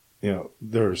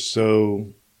 they're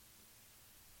so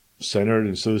centered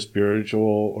and so spiritual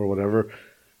or whatever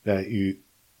that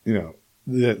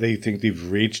that they think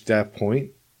they've reached that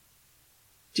point?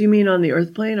 Do you mean on the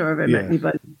earth plane, or have I met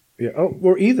anybody? Yeah,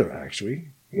 or either, actually.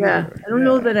 Yeah, I don't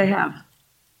know that I have.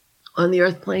 On the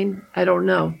earth plane, I don't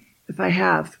know if I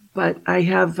have, but I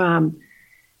have,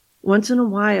 once in a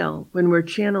while when we're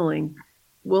channeling,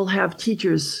 we'll have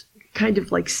teachers kind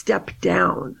of like step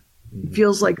down. Mm-hmm. It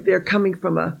feels like they're coming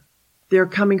from a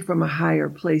higher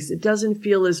place. It doesn't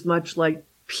feel as much like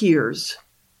peers.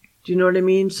 Do you know what I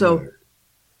mean? So,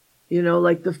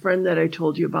 like the friend that I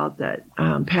told you about that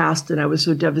passed, and I was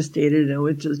so devastated, and I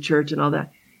went to the church and all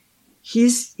that.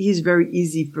 He's very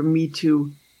easy for me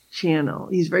to channel.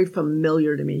 He's very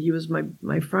familiar to me. He was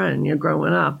my friend,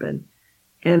 growing up,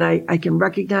 and I can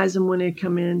recognize him when they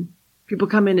come in. People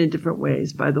come in different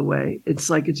ways, by the way. It's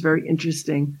very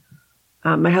interesting.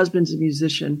 My husband's a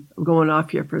musician. I'm going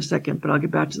off here for a second, but I'll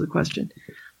get back to the question.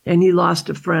 And he lost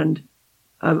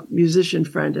a musician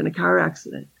friend, in a car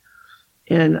accident.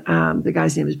 And the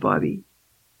guy's name is Bobby.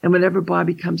 And whenever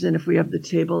Bobby comes in, if we have the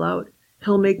table out,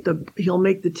 he'll make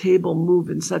the table move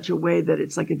in such a way that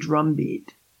it's like a drum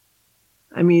beat.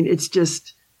 I mean, it's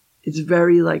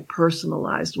very like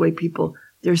personalized, the way people,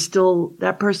 there's still,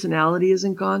 that personality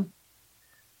isn't gone.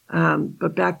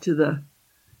 But back to the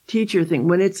teacher thing.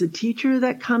 When it's a teacher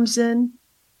that comes in,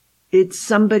 it's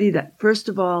somebody that, first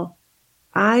of all,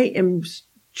 I am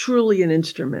truly an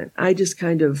instrument. I just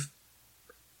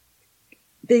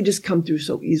they just come through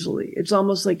so easily. It's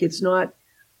almost like it's not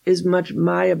as much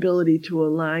my ability to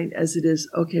align as it is,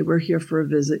 okay, we're here for a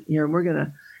visit here,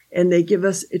 and they give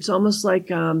us, it's almost like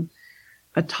a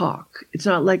talk. It's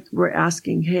not like we're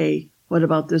asking, hey, what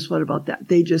about this? What about that?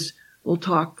 They just will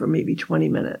talk for maybe 20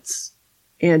 minutes.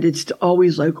 And it's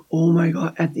always like, oh my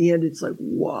God, at the end, it's like,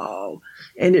 wow.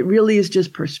 And it really is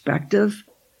just perspective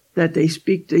that they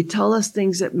speak. They tell us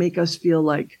things that make us feel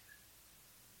like,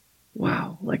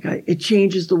 wow, like it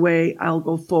changes the way I'll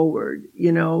go forward,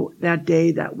 that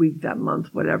day, that week, that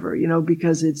month, whatever,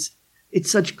 because it's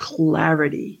such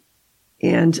clarity.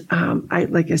 And,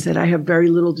 like I said, I have very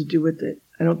little to do with it.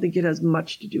 I don't think it has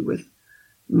much to do with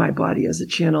my body as a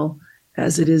channel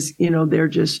as it is,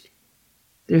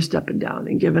 they're stepping down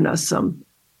and giving us some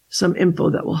info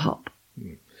that will help.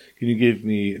 Can you give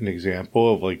me an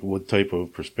example of like what type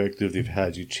of perspective they've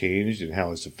had you changed and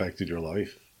how it's affected your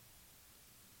life?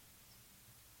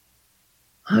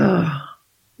 I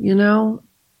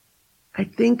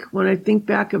think when I think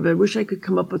back of it, I wish I could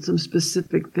come up with some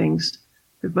specific things.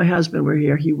 If my husband were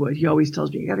here, he would. He always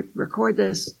tells me, you got to record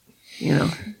this, I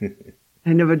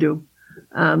never do.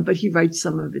 But he writes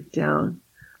some of it down.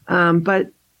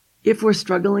 But if we're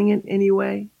struggling in any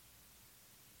way,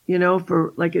 you know,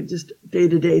 for like a just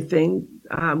day-to-day thing,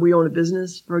 we own a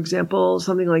business, for example,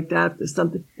 something like that. There's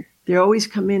something, they always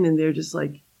come in and they're just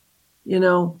like, you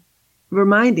know,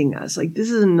 reminding us, like,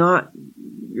 this is not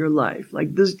your life.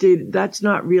 Like, this day, that's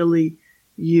not really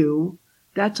you.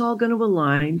 That's all going to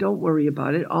align. Don't worry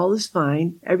about it. All is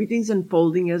fine. Everything's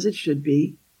unfolding as it should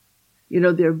be. You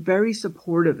know, they're very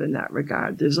supportive in that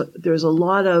regard. There's a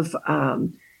lot of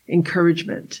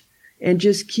encouragement, and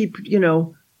just keep, you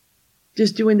know,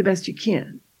 just doing the best you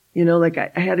can. You know, like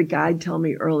I had a guide tell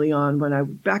me early on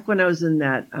back when I was in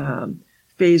that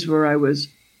phase where I was,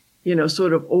 you know,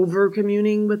 sort of over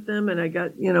communing with them, and I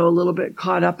got, you know, a little bit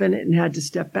caught up in it and had to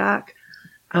step back.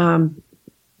 I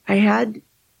had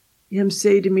him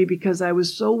say to me, because I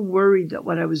was so worried that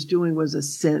what I was doing was a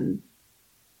sin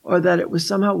or that it was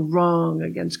somehow wrong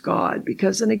against God,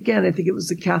 because, and again, I think it was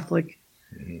the Catholic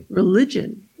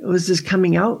religion. It was just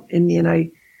coming out in me, and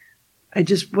I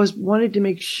just wanted to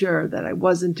make sure that I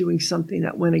wasn't doing something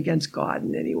that went against God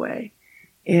in any way.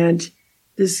 And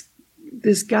this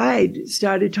guide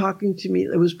started talking to me.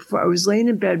 It was before I was laying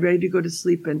in bed ready to go to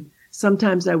sleep, and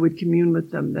sometimes I would commune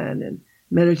with them then and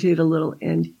meditate a little.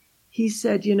 And he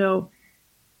said, you know,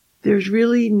 there's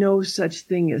really no such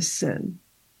thing as sin.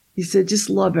 He said, just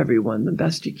love everyone the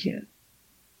best you can.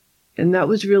 And that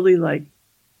was really like,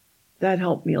 that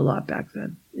helped me a lot back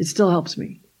then. It still helps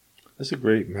me. That's a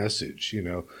great message. You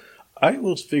know, I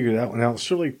almost figured that one out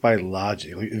sort of like by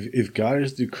logic. Like if God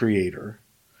is the creator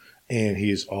and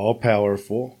he is all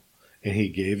powerful and he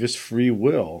gave us free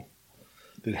will,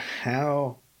 then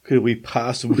how could we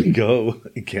possibly go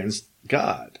against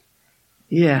God?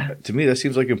 Yeah. To me, that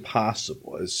seems like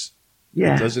impossible. It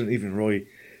doesn't even really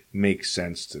make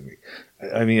sense to me.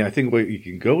 I mean, I think what you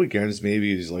can go against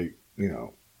maybe is like, you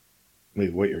know,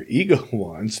 maybe what your ego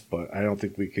wants, but I don't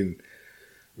think we can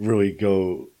really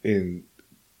go and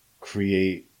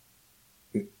create,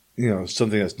 you know,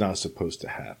 something that's not supposed to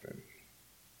happen.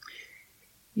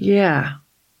 Yeah.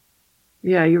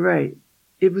 Yeah, you're right.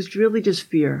 It was really just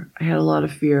fear. I had a lot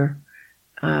of fear.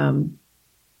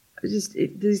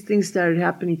 These things started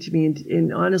happening to me,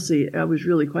 and honestly, I was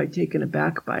really quite taken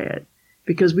aback by it,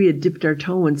 because we had dipped our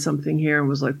toe in something here and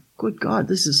was like, good God,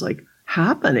 this is like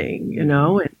happening, you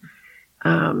know,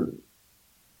 and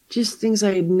just things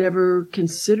I had never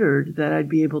considered that I'd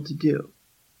be able to do.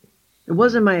 It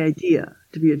wasn't my idea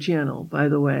to be a channel, by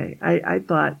the way. I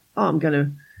thought, oh, I'm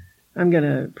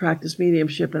gonna practice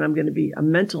mediumship, and I'm gonna be a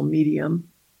mental medium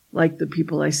like the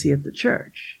people I see at the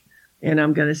church. And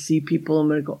I'm going to see people, I'm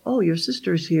going to go, oh, your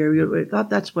sister's here. I thought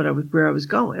that's where I was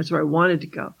going. That's where I wanted to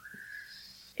go.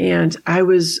 And I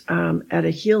was at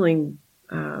a healing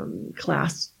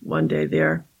class one day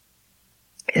there.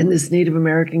 And this Native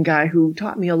American guy who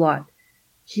taught me a lot,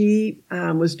 he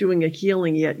was doing a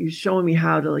healing, yet he was showing me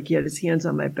how to, like, he had his hands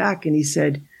on my back. And he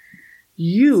said,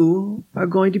 you are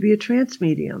going to be a trance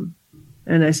medium.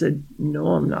 And I said, no,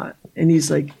 I'm not. And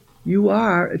he's like, you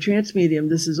are a trance medium.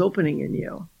 This is opening in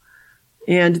you.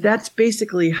 And that's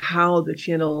basically how the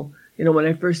channel, you know, when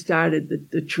I first started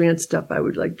the trance stuff, I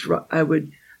would like,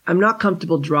 I'm not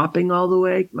comfortable dropping all the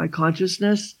way my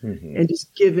consciousness and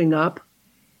just giving up.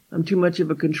 I'm too much of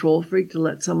a control freak to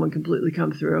let someone completely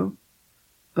come through.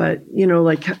 But, you know,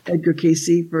 like Edgar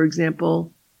Casey, for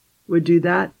example, would do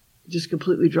that, just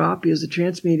completely drop. He was a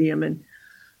trance medium.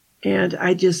 And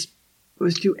I just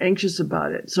was too anxious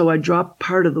about it. So I dropped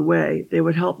part of the way. They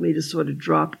would help me to sort of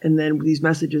drop, and then these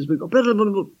messages would go blah, blah, blah,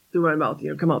 blah, through my mouth,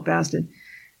 you know, come out fast. And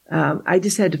I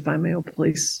just had to find my own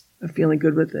place of feeling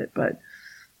good with it. But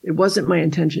it wasn't my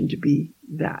intention to be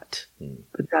that.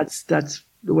 But that's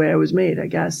the way I was made, I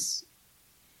guess.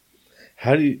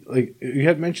 How do you, like, you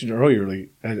had mentioned earlier,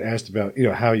 like, I asked about, you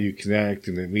know, how you connect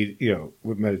and then, you know,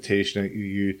 with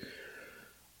meditation,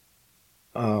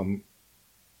 but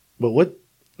what,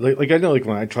 like I know, like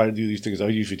when I try to do these things, I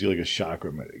usually do like a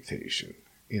chakra meditation,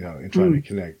 you know, and try to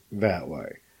connect that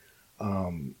way.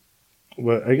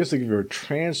 But I guess like if you're a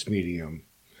trance medium,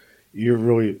 you're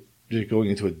really just going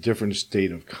into a different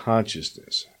state of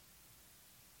consciousness.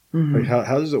 Like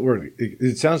how does it work?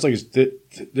 It sounds like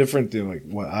it's different than like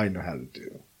what I know how to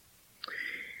do.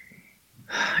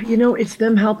 You know, it's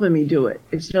them helping me do it.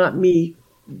 It's not me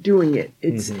doing it.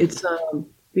 It's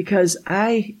because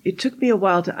it took me a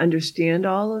while to understand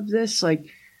all of this. Like,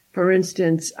 for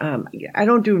instance, I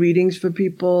don't do readings for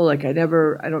people. Like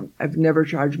I've never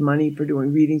charged money for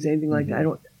doing readings, anything like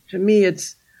that. To me,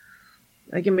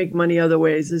 I can make money other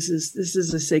ways. This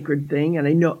is a sacred thing.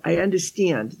 And I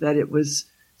understand that it was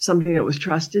something that was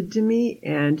trusted to me.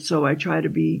 And so I try to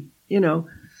be, you know,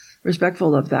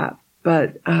 respectful of that.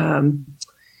 But,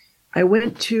 I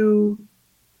went to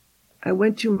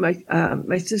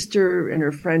my sister and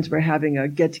her friends were having a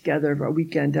get together for a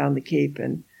weekend down the Cape,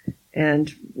 and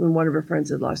when one of her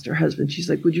friends had lost her husband, she's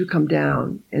like, "Would you come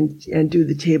down and do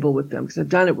the table with them?" Because I've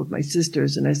done it with my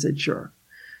sisters, and I said, "Sure."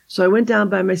 So I went down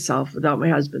by myself without my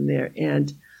husband there,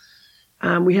 and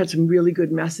we had some really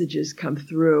good messages come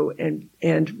through.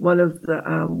 And one of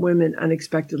the women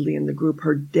unexpectedly in the group,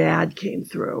 her dad came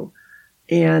through,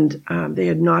 and they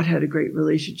had not had a great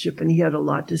relationship, and he had a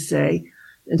lot to say.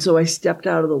 And so I stepped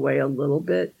out of the way a little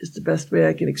bit, is the best way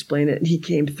I can explain it. And he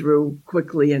came through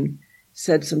quickly and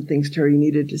said some things to her he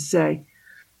needed to say.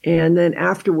 And then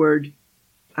afterward,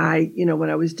 when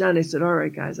I was done, I said, "All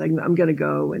right, guys, I'm going to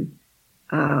go and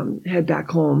head back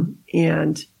home."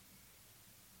 And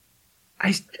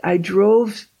I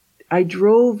drove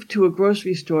to a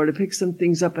grocery store to pick some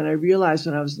things up, and I realized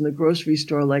when I was in the grocery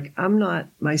store, like, I'm not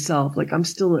myself. Like, I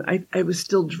was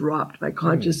still dropped. My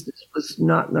consciousness was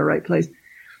not in the right place.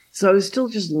 So I was still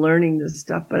just learning this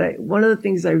stuff. But one of the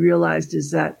things I realized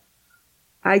is that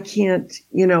I can't,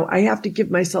 I have to give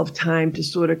myself time to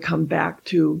sort of come back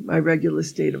to my regular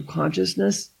state of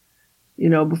consciousness,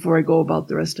 before I go about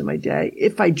the rest of my day,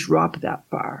 if I drop that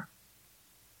far.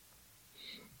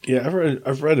 Yeah,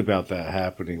 I've read about that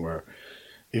happening, where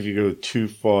if you go too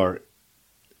far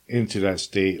into that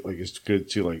state, like, it's good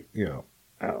to, like,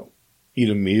 eat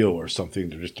a meal or something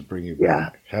to bring you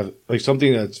back. Have like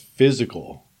something that's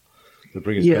physical to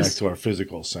bring us back to our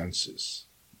physical senses.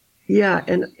 Yeah,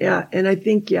 and I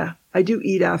think I do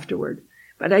eat afterward,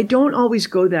 but I don't always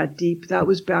go that deep. That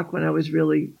was back when I was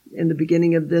really in the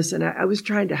beginning of this, and I was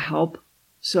trying to help.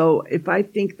 So if I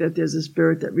think that there's a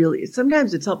spirit that really,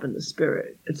 sometimes it's helping the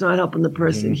spirit. It's not helping the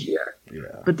person here.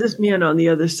 Yeah. But this man on the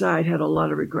other side had a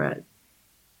lot of regret.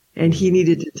 And he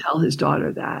needed to tell his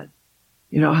daughter that,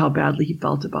 how badly he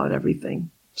felt about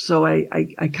everything. So I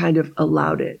kind of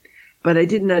allowed it. But I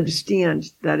didn't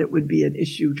understand that it would be an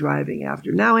issue driving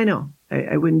after. Now I know.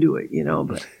 I wouldn't do it,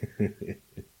 but.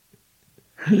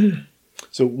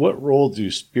 So what role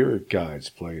do spirit guides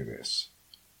play in this?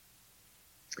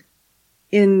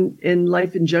 In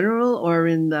life in general,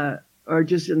 or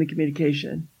just in the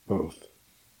communication? Both.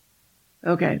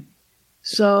 Okay.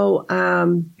 So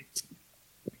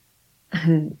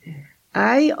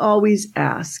I always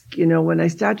ask, when I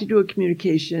start to do a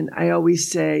communication, I always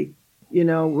say,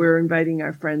 we're inviting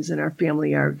our friends and our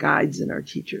family, our guides and our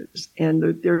teachers.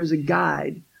 And there is a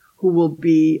guide who will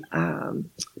be,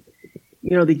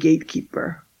 the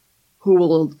gatekeeper, who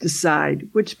will decide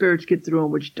which spirits get through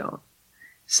and which don't.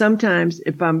 Sometimes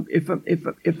if I'm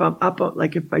up,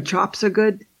 like if my chops are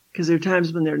good, because there are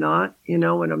times when they're not,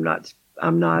 when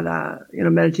I'm not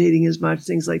meditating as much,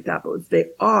 things like that. But if they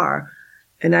are,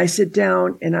 and I sit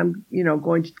down and I'm,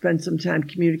 going to spend some time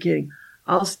communicating,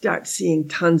 I'll start seeing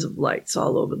tons of lights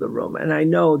all over the room. And I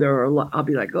know there are I'll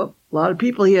be like, oh, a lot of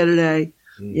people here today,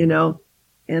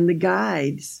 and the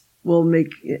guides will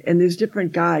and there's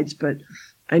different guides, but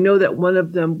I know that one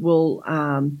of them will,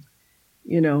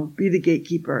 be the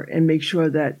gatekeeper and make sure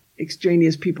that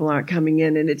extraneous people aren't coming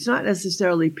in. And it's not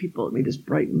necessarily people. Let me just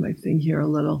brighten my thing here a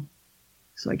little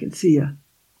so I can see you.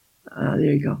 There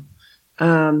you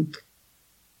go.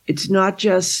 It's not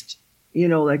just,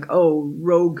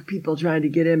 rogue people trying to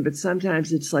get in, but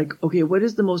sometimes it's like, okay, what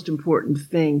is the most important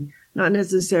thing? Not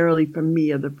necessarily for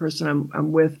me or the person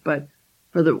I'm with, but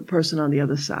for the person on the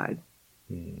other side.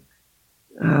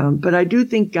 But I do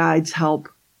think guides help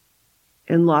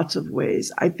in lots of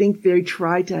ways. I think they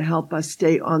try to help us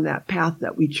stay on that path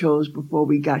that we chose before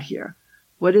we got here.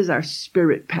 What is our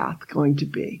spirit path going to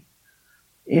be?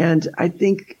 And I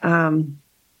think,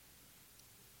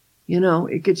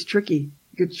 it gets tricky.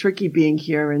 It gets tricky being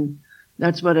here. And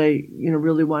that's what I,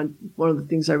 really want. One of the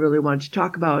things I really wanted to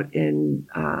talk about in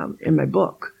my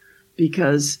book,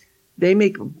 because they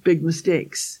make big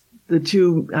mistakes. The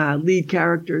two lead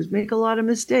characters make a lot of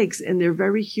mistakes, and they're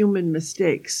very human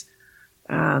mistakes.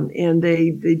 And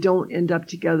they don't end up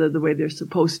together the way they're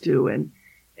supposed to.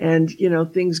 And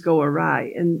things go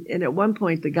awry. And at one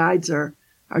point, the guides are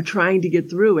trying to get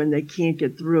through, and they can't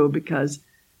get through because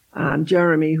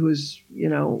Jeremy, who's,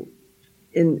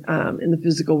 in the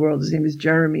physical world, his name is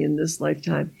Jeremy in this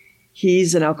lifetime,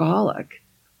 he's an alcoholic.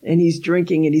 And he's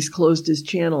drinking, and he's closed his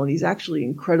channel, and he's actually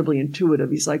incredibly intuitive.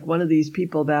 He's like one of these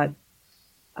people that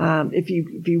if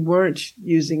he weren't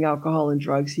using alcohol and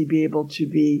drugs, he'd be able to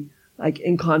be like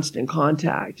in constant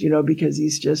contact, because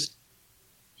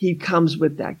he comes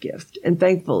with that gift. And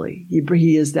thankfully,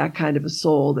 he is that kind of a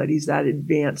soul, that he's that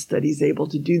advanced, that he's able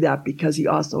to do that because he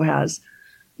also has,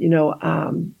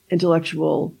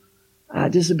 intellectual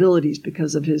disabilities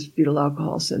because of his fetal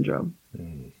alcohol syndrome.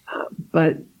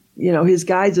 But his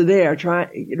guides are there trying,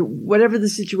 whatever the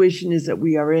situation is that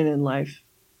we are in life,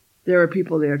 there are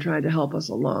people there trying to help us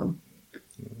along.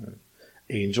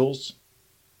 Angels?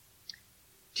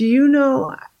 Do you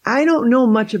know, I don't know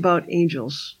much about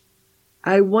angels.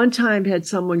 I one time had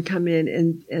someone come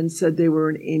in and said they were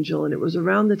an angel, and it was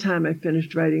around the time I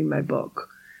finished writing my book.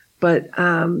 But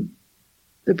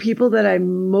the people that I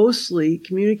mostly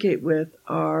communicate with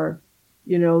are,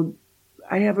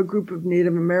 I have a group of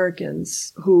Native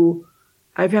Americans who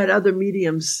I've had other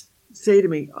mediums say to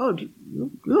me, "Oh,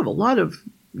 you have a lot of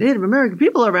Native American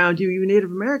people around you. You Native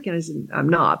American?" I said, "I'm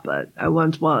not, but I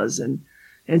once was."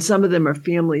 And some of them are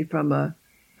family from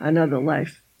another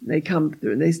life. They come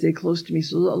through and they stay close to me.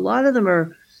 So a lot of them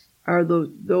are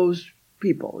those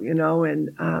people, and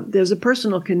there's a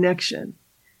personal connection.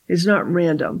 It's not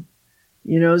random,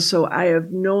 so I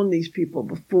have known these people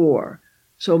before.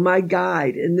 So my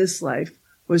guide in this life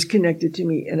was connected to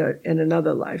me in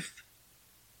another life.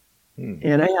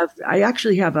 And I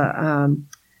actually have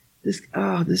this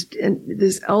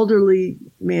elderly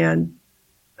man,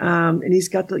 and he's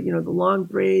got the long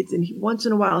braids, and once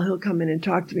in a while he'll come in and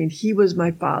talk to me, and he was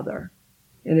my father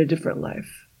in a different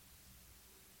life.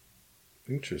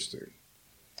 Interesting.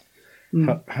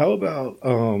 How about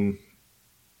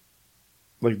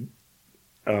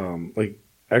like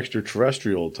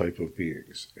extraterrestrial type of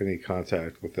beings? Any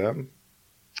contact with them?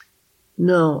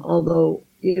 No, although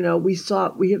we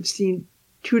have seen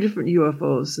 2 different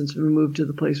UFOs since we moved to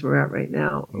the place we're at right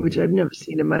now, which I've never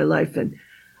seen in my life. And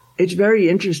it's very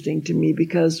interesting to me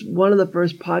because one of the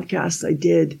first podcasts I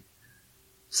did,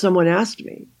 someone asked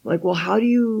me, like, well, how do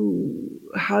you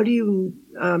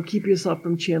keep yourself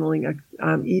from channeling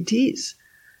ETs?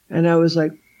 And I was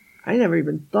like, I never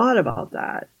even thought about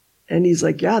that. And he's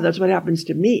like, yeah, that's what happens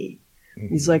to me.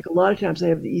 He's like, a lot of times I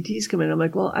have the ETs come in. I'm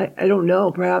like, well, I don't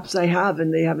know. Perhaps I have,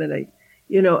 and they haven't.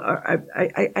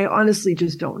 I honestly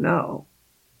just don't know.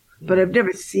 But I've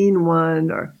never seen one,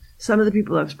 or some of the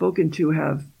people I've spoken to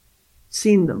have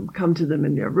seen them, come to them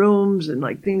in their rooms and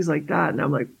like things like that. And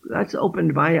I'm like, that's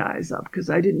opened my eyes up because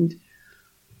I didn't,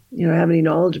 have any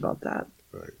knowledge about that.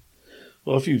 Right.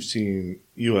 Well, if you've seen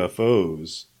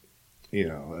UFOs,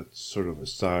 that's sort of a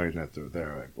sign that they're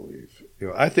there, I believe.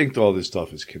 I think all this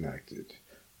stuff is connected.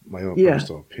 My own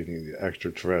personal opinion, the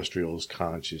extraterrestrials,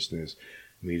 consciousness,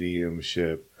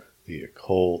 mediumship, the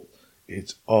occult,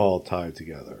 it's all tied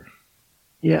together.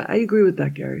 Yeah, I agree with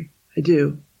that, Gary. I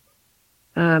do.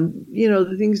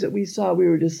 The things that we saw, we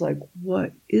were just like,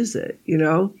 what is it?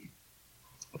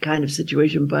 Kind of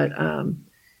situation. But, and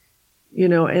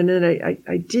then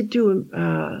I did do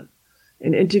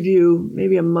an interview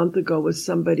maybe a month ago with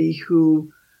somebody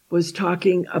who was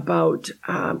talking about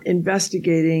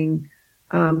investigating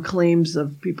claims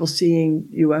of people seeing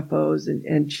UFOs.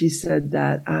 And she said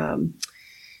that,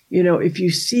 if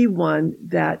you see one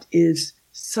that is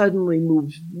suddenly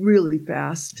moves really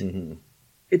fast,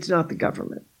 it's not the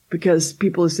government. Because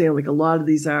people are saying, like, a lot of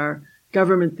these are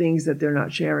government things that they're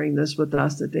not sharing this with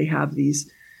us, that they have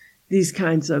these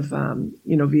kinds of,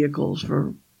 vehicles,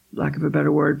 for lack of a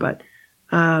better word. But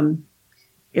in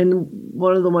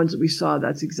one of the ones that we saw,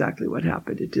 that's exactly what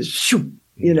happened. It just, shoo,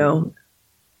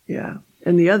 Yeah.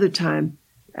 And the other time,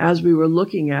 as we were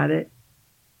looking at it,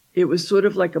 it was sort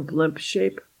of like a blimp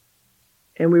shape.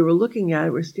 And we were looking at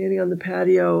it. We're standing on the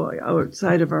patio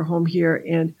outside of our home here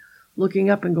and looking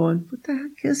up and going, what the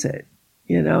heck is it?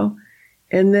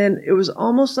 And then it was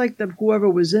almost like whoever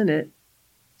was in it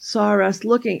saw us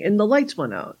looking and the lights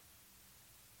went out.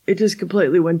 It just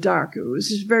completely went dark. It was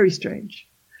just very strange,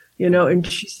 and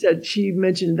she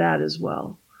mentioned that as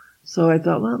well. So I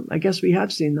thought, well, I guess we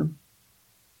have seen them.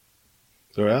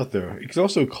 They're out there. You can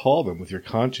also call them with your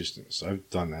consciousness. I've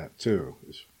done that too.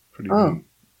 It's pretty neat.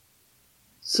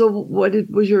 So what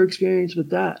was your experience with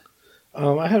that?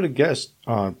 I had a guest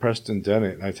on, Preston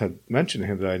Dennett, and I had mentioned to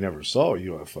him that I never saw a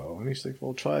UFO. And he's like,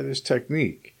 well, try this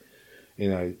technique.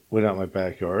 And I went out in my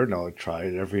backyard, and I would try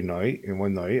it every night. And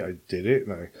one night I did it,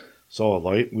 and I saw a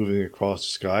light moving across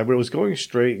the sky, but it was going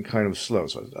straight and kind of slow.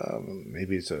 So I thought,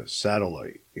 maybe it's a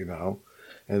satellite, And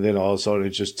then all of a sudden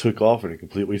it just took off in a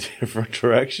completely different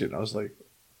direction. I was like,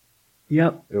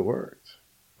 yep, it worked.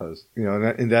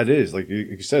 And that is, like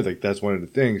you said, like that's one of the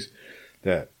things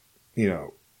that,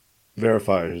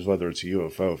 verifies whether it's a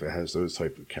UFO if it has those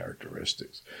type of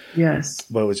characteristics. Yes.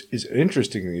 But it's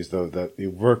interesting is though that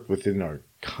it worked within our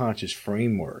conscious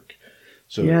framework.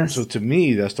 So, yes. So to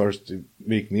me, that starts to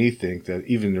make me think that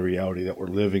even the reality that we're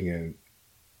living in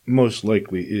most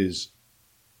likely is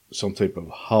some type of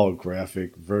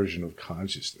holographic version of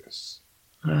consciousness.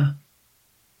 God,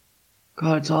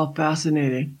 it's all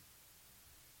fascinating.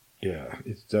 Yeah,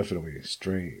 it's definitely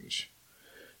strange.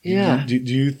 Yeah. Do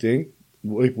you think,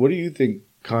 like, what do you think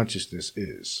consciousness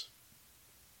is?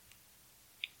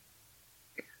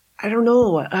 I don't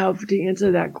know how to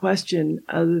answer that question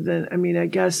other than, I mean, I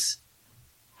guess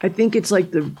I think it's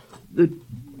like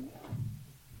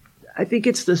I think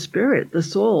it's the spirit, the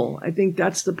soul. I think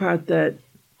that's the part that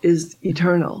is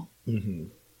eternal. Mm-hmm.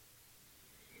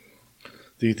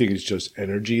 Do you think it's just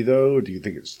energy, though? Do you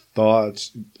think it's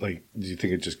thoughts? Like, do you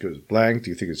think it just goes blank? Do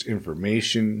you think it's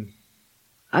information?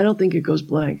 I don't think it goes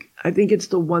blank. I think it's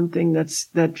the one thing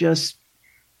that just,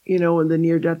 in the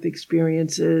near-death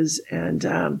experiences. And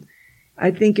I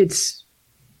think it's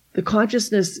the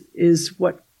consciousness is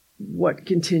what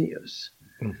continues.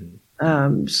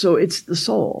 Mm-hmm. So it's the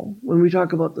soul. When we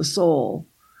talk about the soul,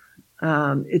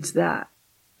 it's that.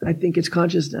 I think it's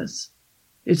consciousness.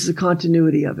 It's the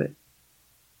continuity of it.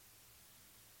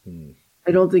 Mm.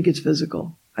 I don't think it's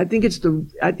physical. I think it's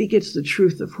the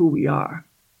truth of who we are.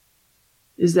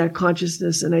 Is that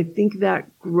consciousness, and I think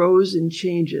that grows and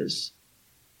changes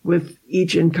with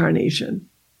each incarnation.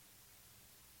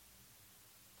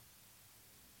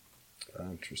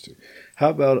 Interesting. How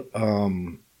about,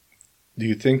 do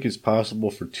you think it's possible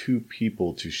for two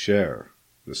people to share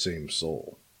the same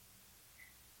soul?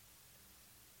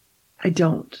 I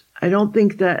don't. I don't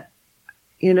think that,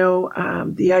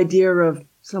 the idea of,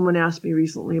 someone asked me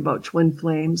recently about twin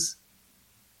flames.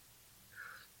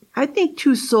 I think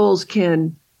two souls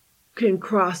can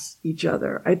cross each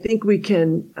other. I think we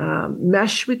can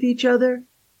mesh with each other,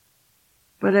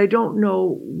 but I don't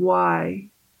know why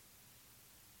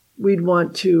we'd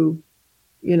want to,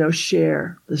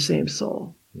 share the same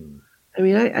soul. I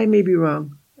mean, I may be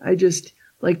wrong. I just,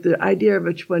 like, the idea of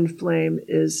a twin flame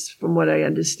is, from what I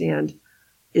understand,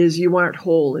 is you aren't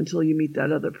whole until you meet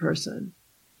that other person,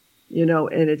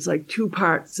 and it's like two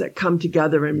parts that come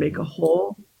together and make a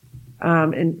whole.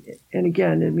 And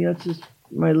again, I mean, that's just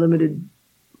my limited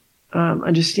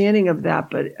understanding of that,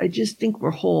 but I just think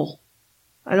we're whole.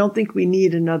 I don't think we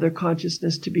need another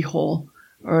consciousness to be whole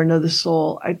or another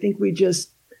soul. I think we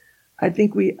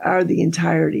are the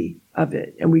entirety of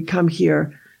it, and we come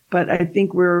here. But I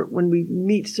think when we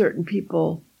meet certain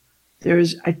people,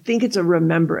 I think it's a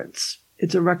remembrance.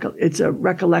 It's a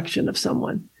recollection of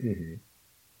someone. Mm-hmm.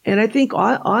 And I think,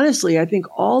 honestly,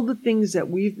 all the things that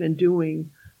we've been doing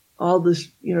all this,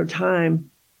 time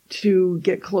to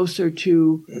get closer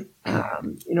to,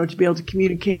 to be able to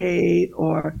communicate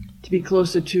or to be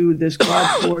closer to this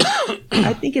God force,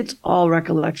 I think it's all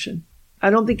recollection. I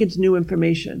don't think it's new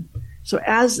information. So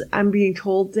as I'm being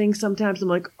told things, sometimes I'm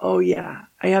like, oh yeah,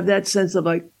 I have that sense of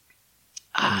like,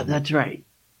 that's right.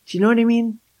 Do you know what I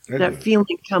mean? That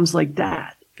feeling comes like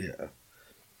that. Yeah.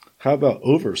 How about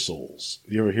oversouls?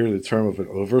 You ever hear the term of an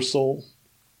oversoul?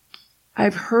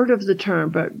 I've heard of the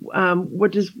term, but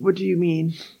what do you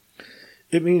mean?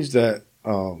 It means that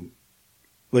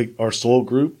like our soul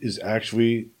group is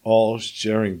actually all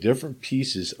sharing different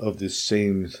pieces of this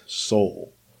same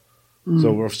soul. Mm.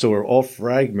 So we're all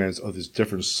fragments of this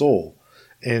different soul,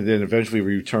 and then eventually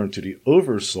we return to the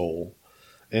oversoul,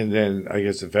 and then I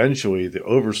guess eventually the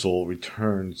oversoul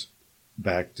returns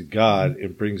back to God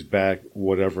and brings back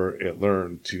whatever it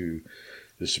learned to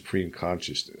the supreme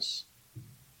consciousness.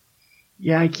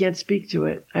 Yeah, I can't speak to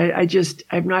it.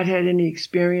 I've not had any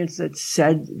experience that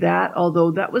said that,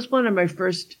 although that was one of my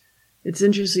first, it's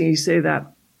interesting you say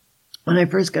that. When I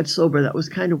first got sober, that was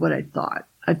kind of what I thought.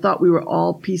 I thought we were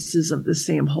all pieces of the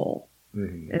same whole.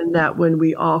 Mm-hmm. And that when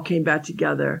we all came back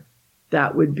together,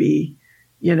 that would be,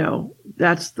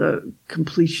 that's the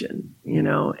completion,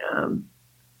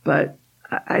 but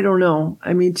I don't know.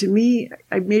 I mean, to me,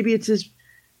 maybe it's just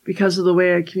because of the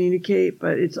way I communicate,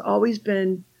 but it's always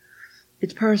been,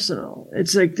 it's personal.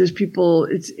 It's like there's people,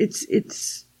 it's,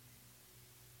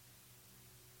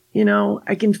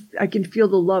 I can feel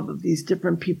the love of these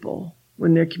different people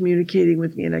when they're communicating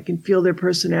with me, and I can feel their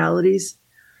personalities.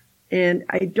 And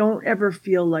I don't ever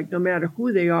feel like, no matter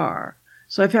who they are.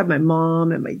 So I've had my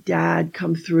mom and my dad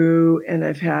come through, and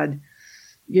I've had,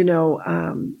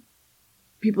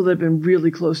 people that have been really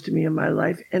close to me in my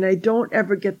life. And I don't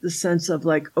ever get the sense of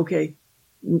like, okay,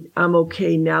 I'm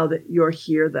okay now that you're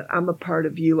here, that I'm a part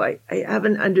of you. I have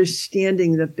an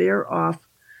understanding that they're off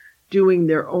doing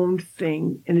their own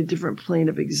thing in a different plane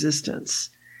of existence.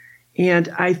 And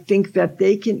I think that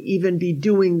they can even be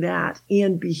doing that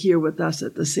and be here with us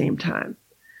at the same time.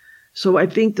 So I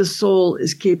think the soul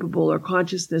is capable, or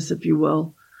consciousness, if you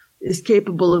will, is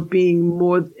capable of being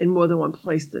more than one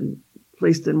place than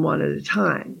one at a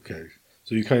time. Okay.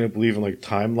 So you kind of believe in like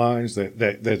timelines,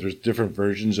 that there's different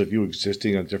versions of you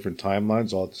existing on different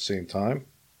timelines all at the same time?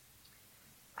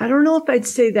 I don't know if I'd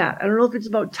say that. I don't know if it's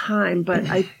about time, but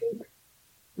I think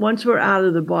once we're out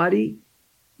of the body,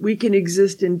 we can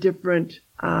exist in different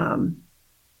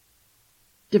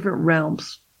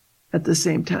realms at the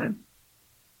same time.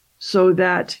 So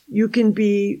that you can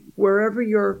be wherever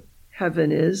your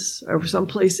heaven is, or some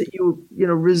place that you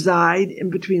reside in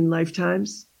between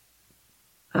lifetimes.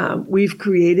 We've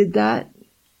created that,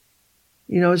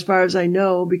 as far as I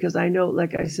know, because I know,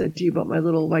 like I said to you about my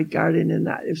little white garden, and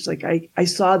that it's like I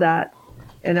saw that,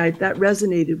 and that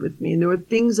resonated with me, and there were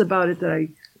things about it that I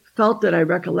felt that I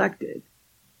recollected.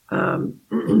 But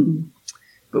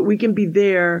we can be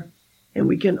there, and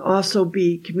we can also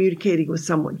be communicating with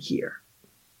someone here.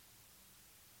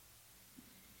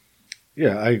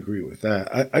 Yeah, I agree with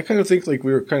that. I kind of think like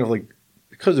we were kind of like,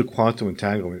 because of quantum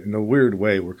entanglement, in a weird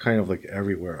way, we're kind of like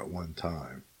everywhere at one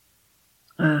time.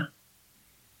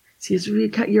 See,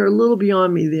 you're a little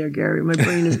beyond me there, Gary. My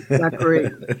brain is not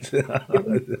great.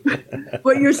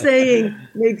 What you're saying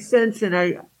makes sense, and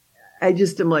I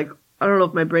just am like, I don't know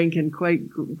if my brain can quite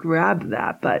grab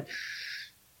that, but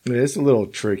it's a little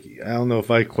tricky. I don't know if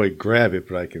I quite grab it,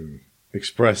 but I can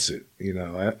express it, and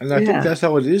I think that's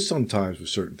how it is sometimes with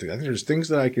certain things. I think there's things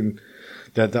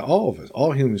that all of us,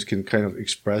 all humans, can kind of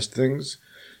express things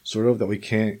sort of that we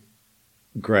can't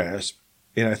grasp.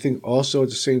 And I think also at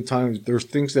the same time, there's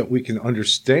things that we can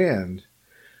understand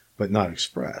but not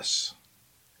express.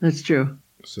 That's true.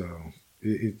 So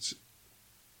it's,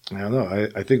 I don't know.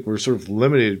 I think we're sort of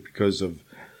limited because of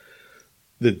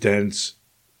the dense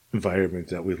environment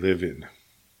that we live in.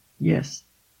 Yes.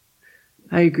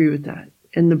 I agree with that.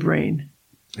 And the brain.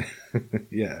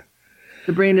 Yeah.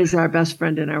 The brain is our best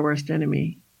friend and our worst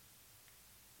enemy.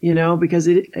 Because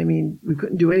we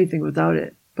couldn't do anything without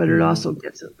it. But it also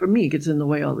gets in the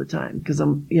way all the time because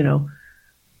I'm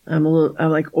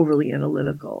like overly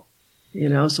analytical,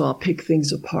 so I'll pick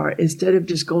things apart instead of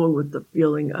just going with the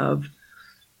feeling of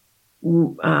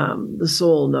the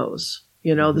soul knows,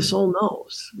 the soul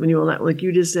knows when like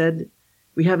you just said,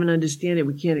 we haven't understand it.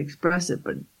 We can't express it,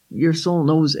 but your soul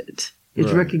knows it.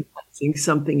 It's recognizing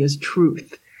something as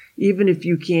truth. Even if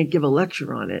you can't give a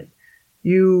lecture on it,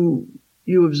 you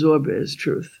absorb it as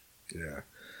truth. Yeah.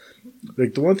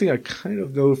 Like the one thing I kind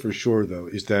of know for sure though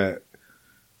is that,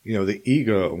 the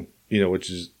ego,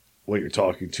 which is what you're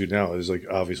talking to now is like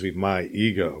obviously my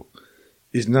ego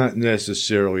is not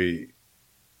necessarily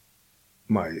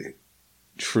my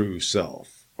true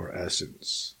self or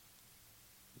essence.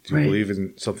 Do you believe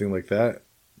in something like that?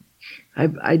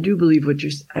 I do believe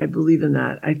I believe in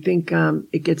that. I think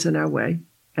it gets in our way.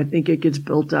 I think it gets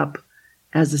built up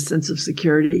as a sense of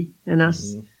security in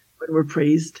us when we're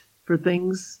praised for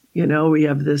things. We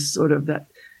have this sort of that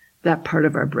part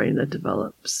of our brain that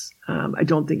develops. I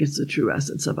don't think it's the true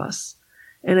essence of us.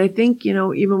 And I think,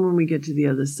 even when we get to the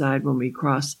other side, when we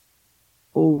cross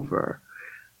over,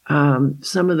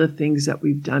 some of the things that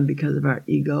we've done because of our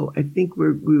ego, I think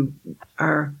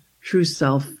our true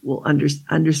self will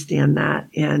understand that.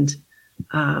 And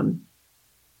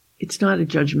it's not a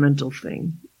judgmental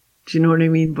thing. Do you know what I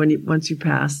mean? Once you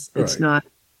pass, it's not,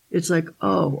 it's like,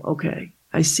 oh, okay,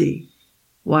 I see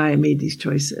why I made these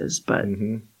choices. But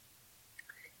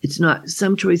it's not,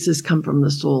 some choices come from the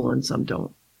soul and some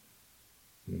don't.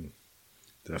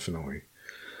 Definitely.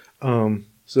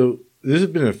 So this has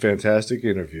been a fantastic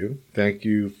interview. Thank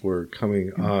you for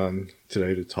coming on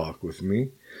today to talk with me.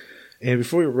 And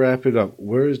before we wrap it up,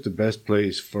 where is the best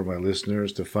place for my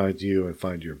listeners to find you and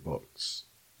find your books?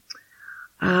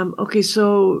 Okay,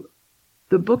 so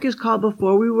the book is called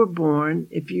Before We Were Born.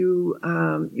 If you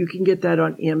can get that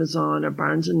on Amazon or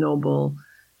Barnes and Noble.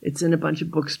 It's in a bunch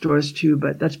of bookstores too,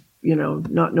 but that's,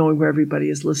 not knowing where everybody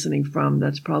is listening from,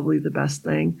 that's probably the best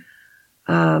thing.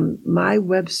 My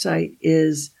website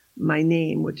is my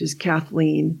name, which is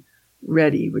Kathleen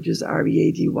Reddy, which is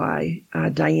Redy,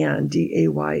 Dayan,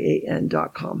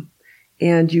 Dayan.com.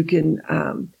 And you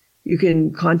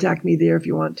can contact me there if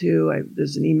you want to.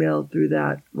 There's an email through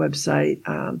that website,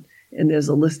 and there's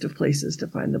a list of places to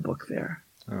find the book there.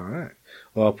 All right.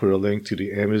 Well, I'll put a link to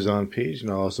the Amazon page, and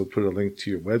I'll also put a link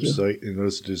to your website in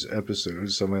those of this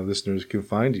episode so my listeners can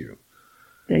find you.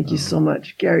 Thank you so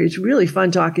much, Gary. It's really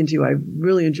fun talking to you. I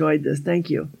really enjoyed this.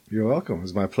 Thank you. You're welcome. It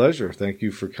was my pleasure. Thank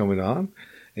you for coming on.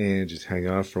 And just hang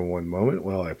on for one moment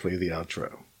while I play the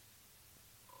outro.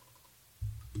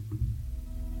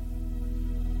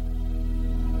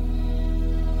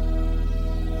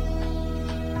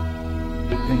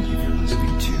 Thank you for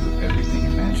listening to Everything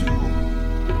Imaginable.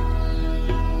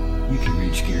 You can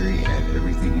reach Gary at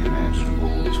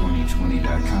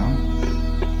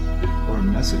everythingimaginable2020.com or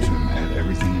message him at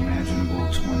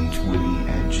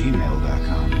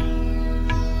everythingimaginable2020@gmail.com.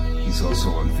 He He's also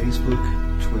on Facebook,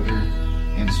 Twitter,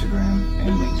 Instagram,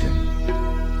 and LinkedIn.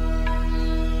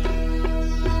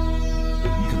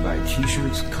 You can buy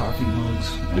t-shirts, coffee mugs,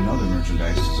 and other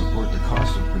merchandise to support the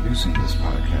cost of producing this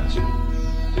podcast.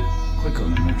 Click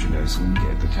on the merchandise link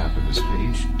at the top of this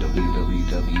page,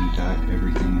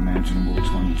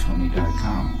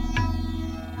 www.everythingimaginable2020.com.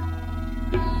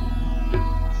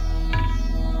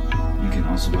 You can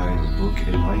also buy the book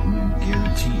Enlightenment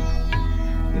Guaranteed.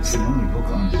 It's the only book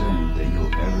on Zen that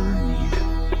you'll ever need.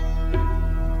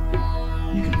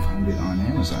 You can find it on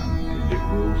Amazon, and it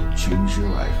will change your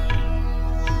life.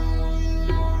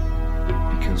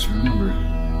 Because remember,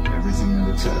 everything that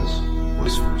it says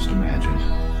was first imagined.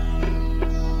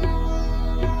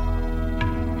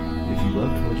 If you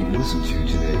loved what you listened to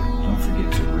today, don't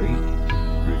forget to rate,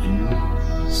 review,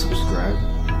 subscribe,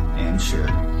 and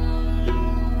share.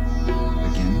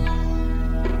 Again,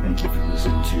 thank you for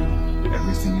listening to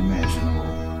Everything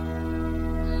Imaginable.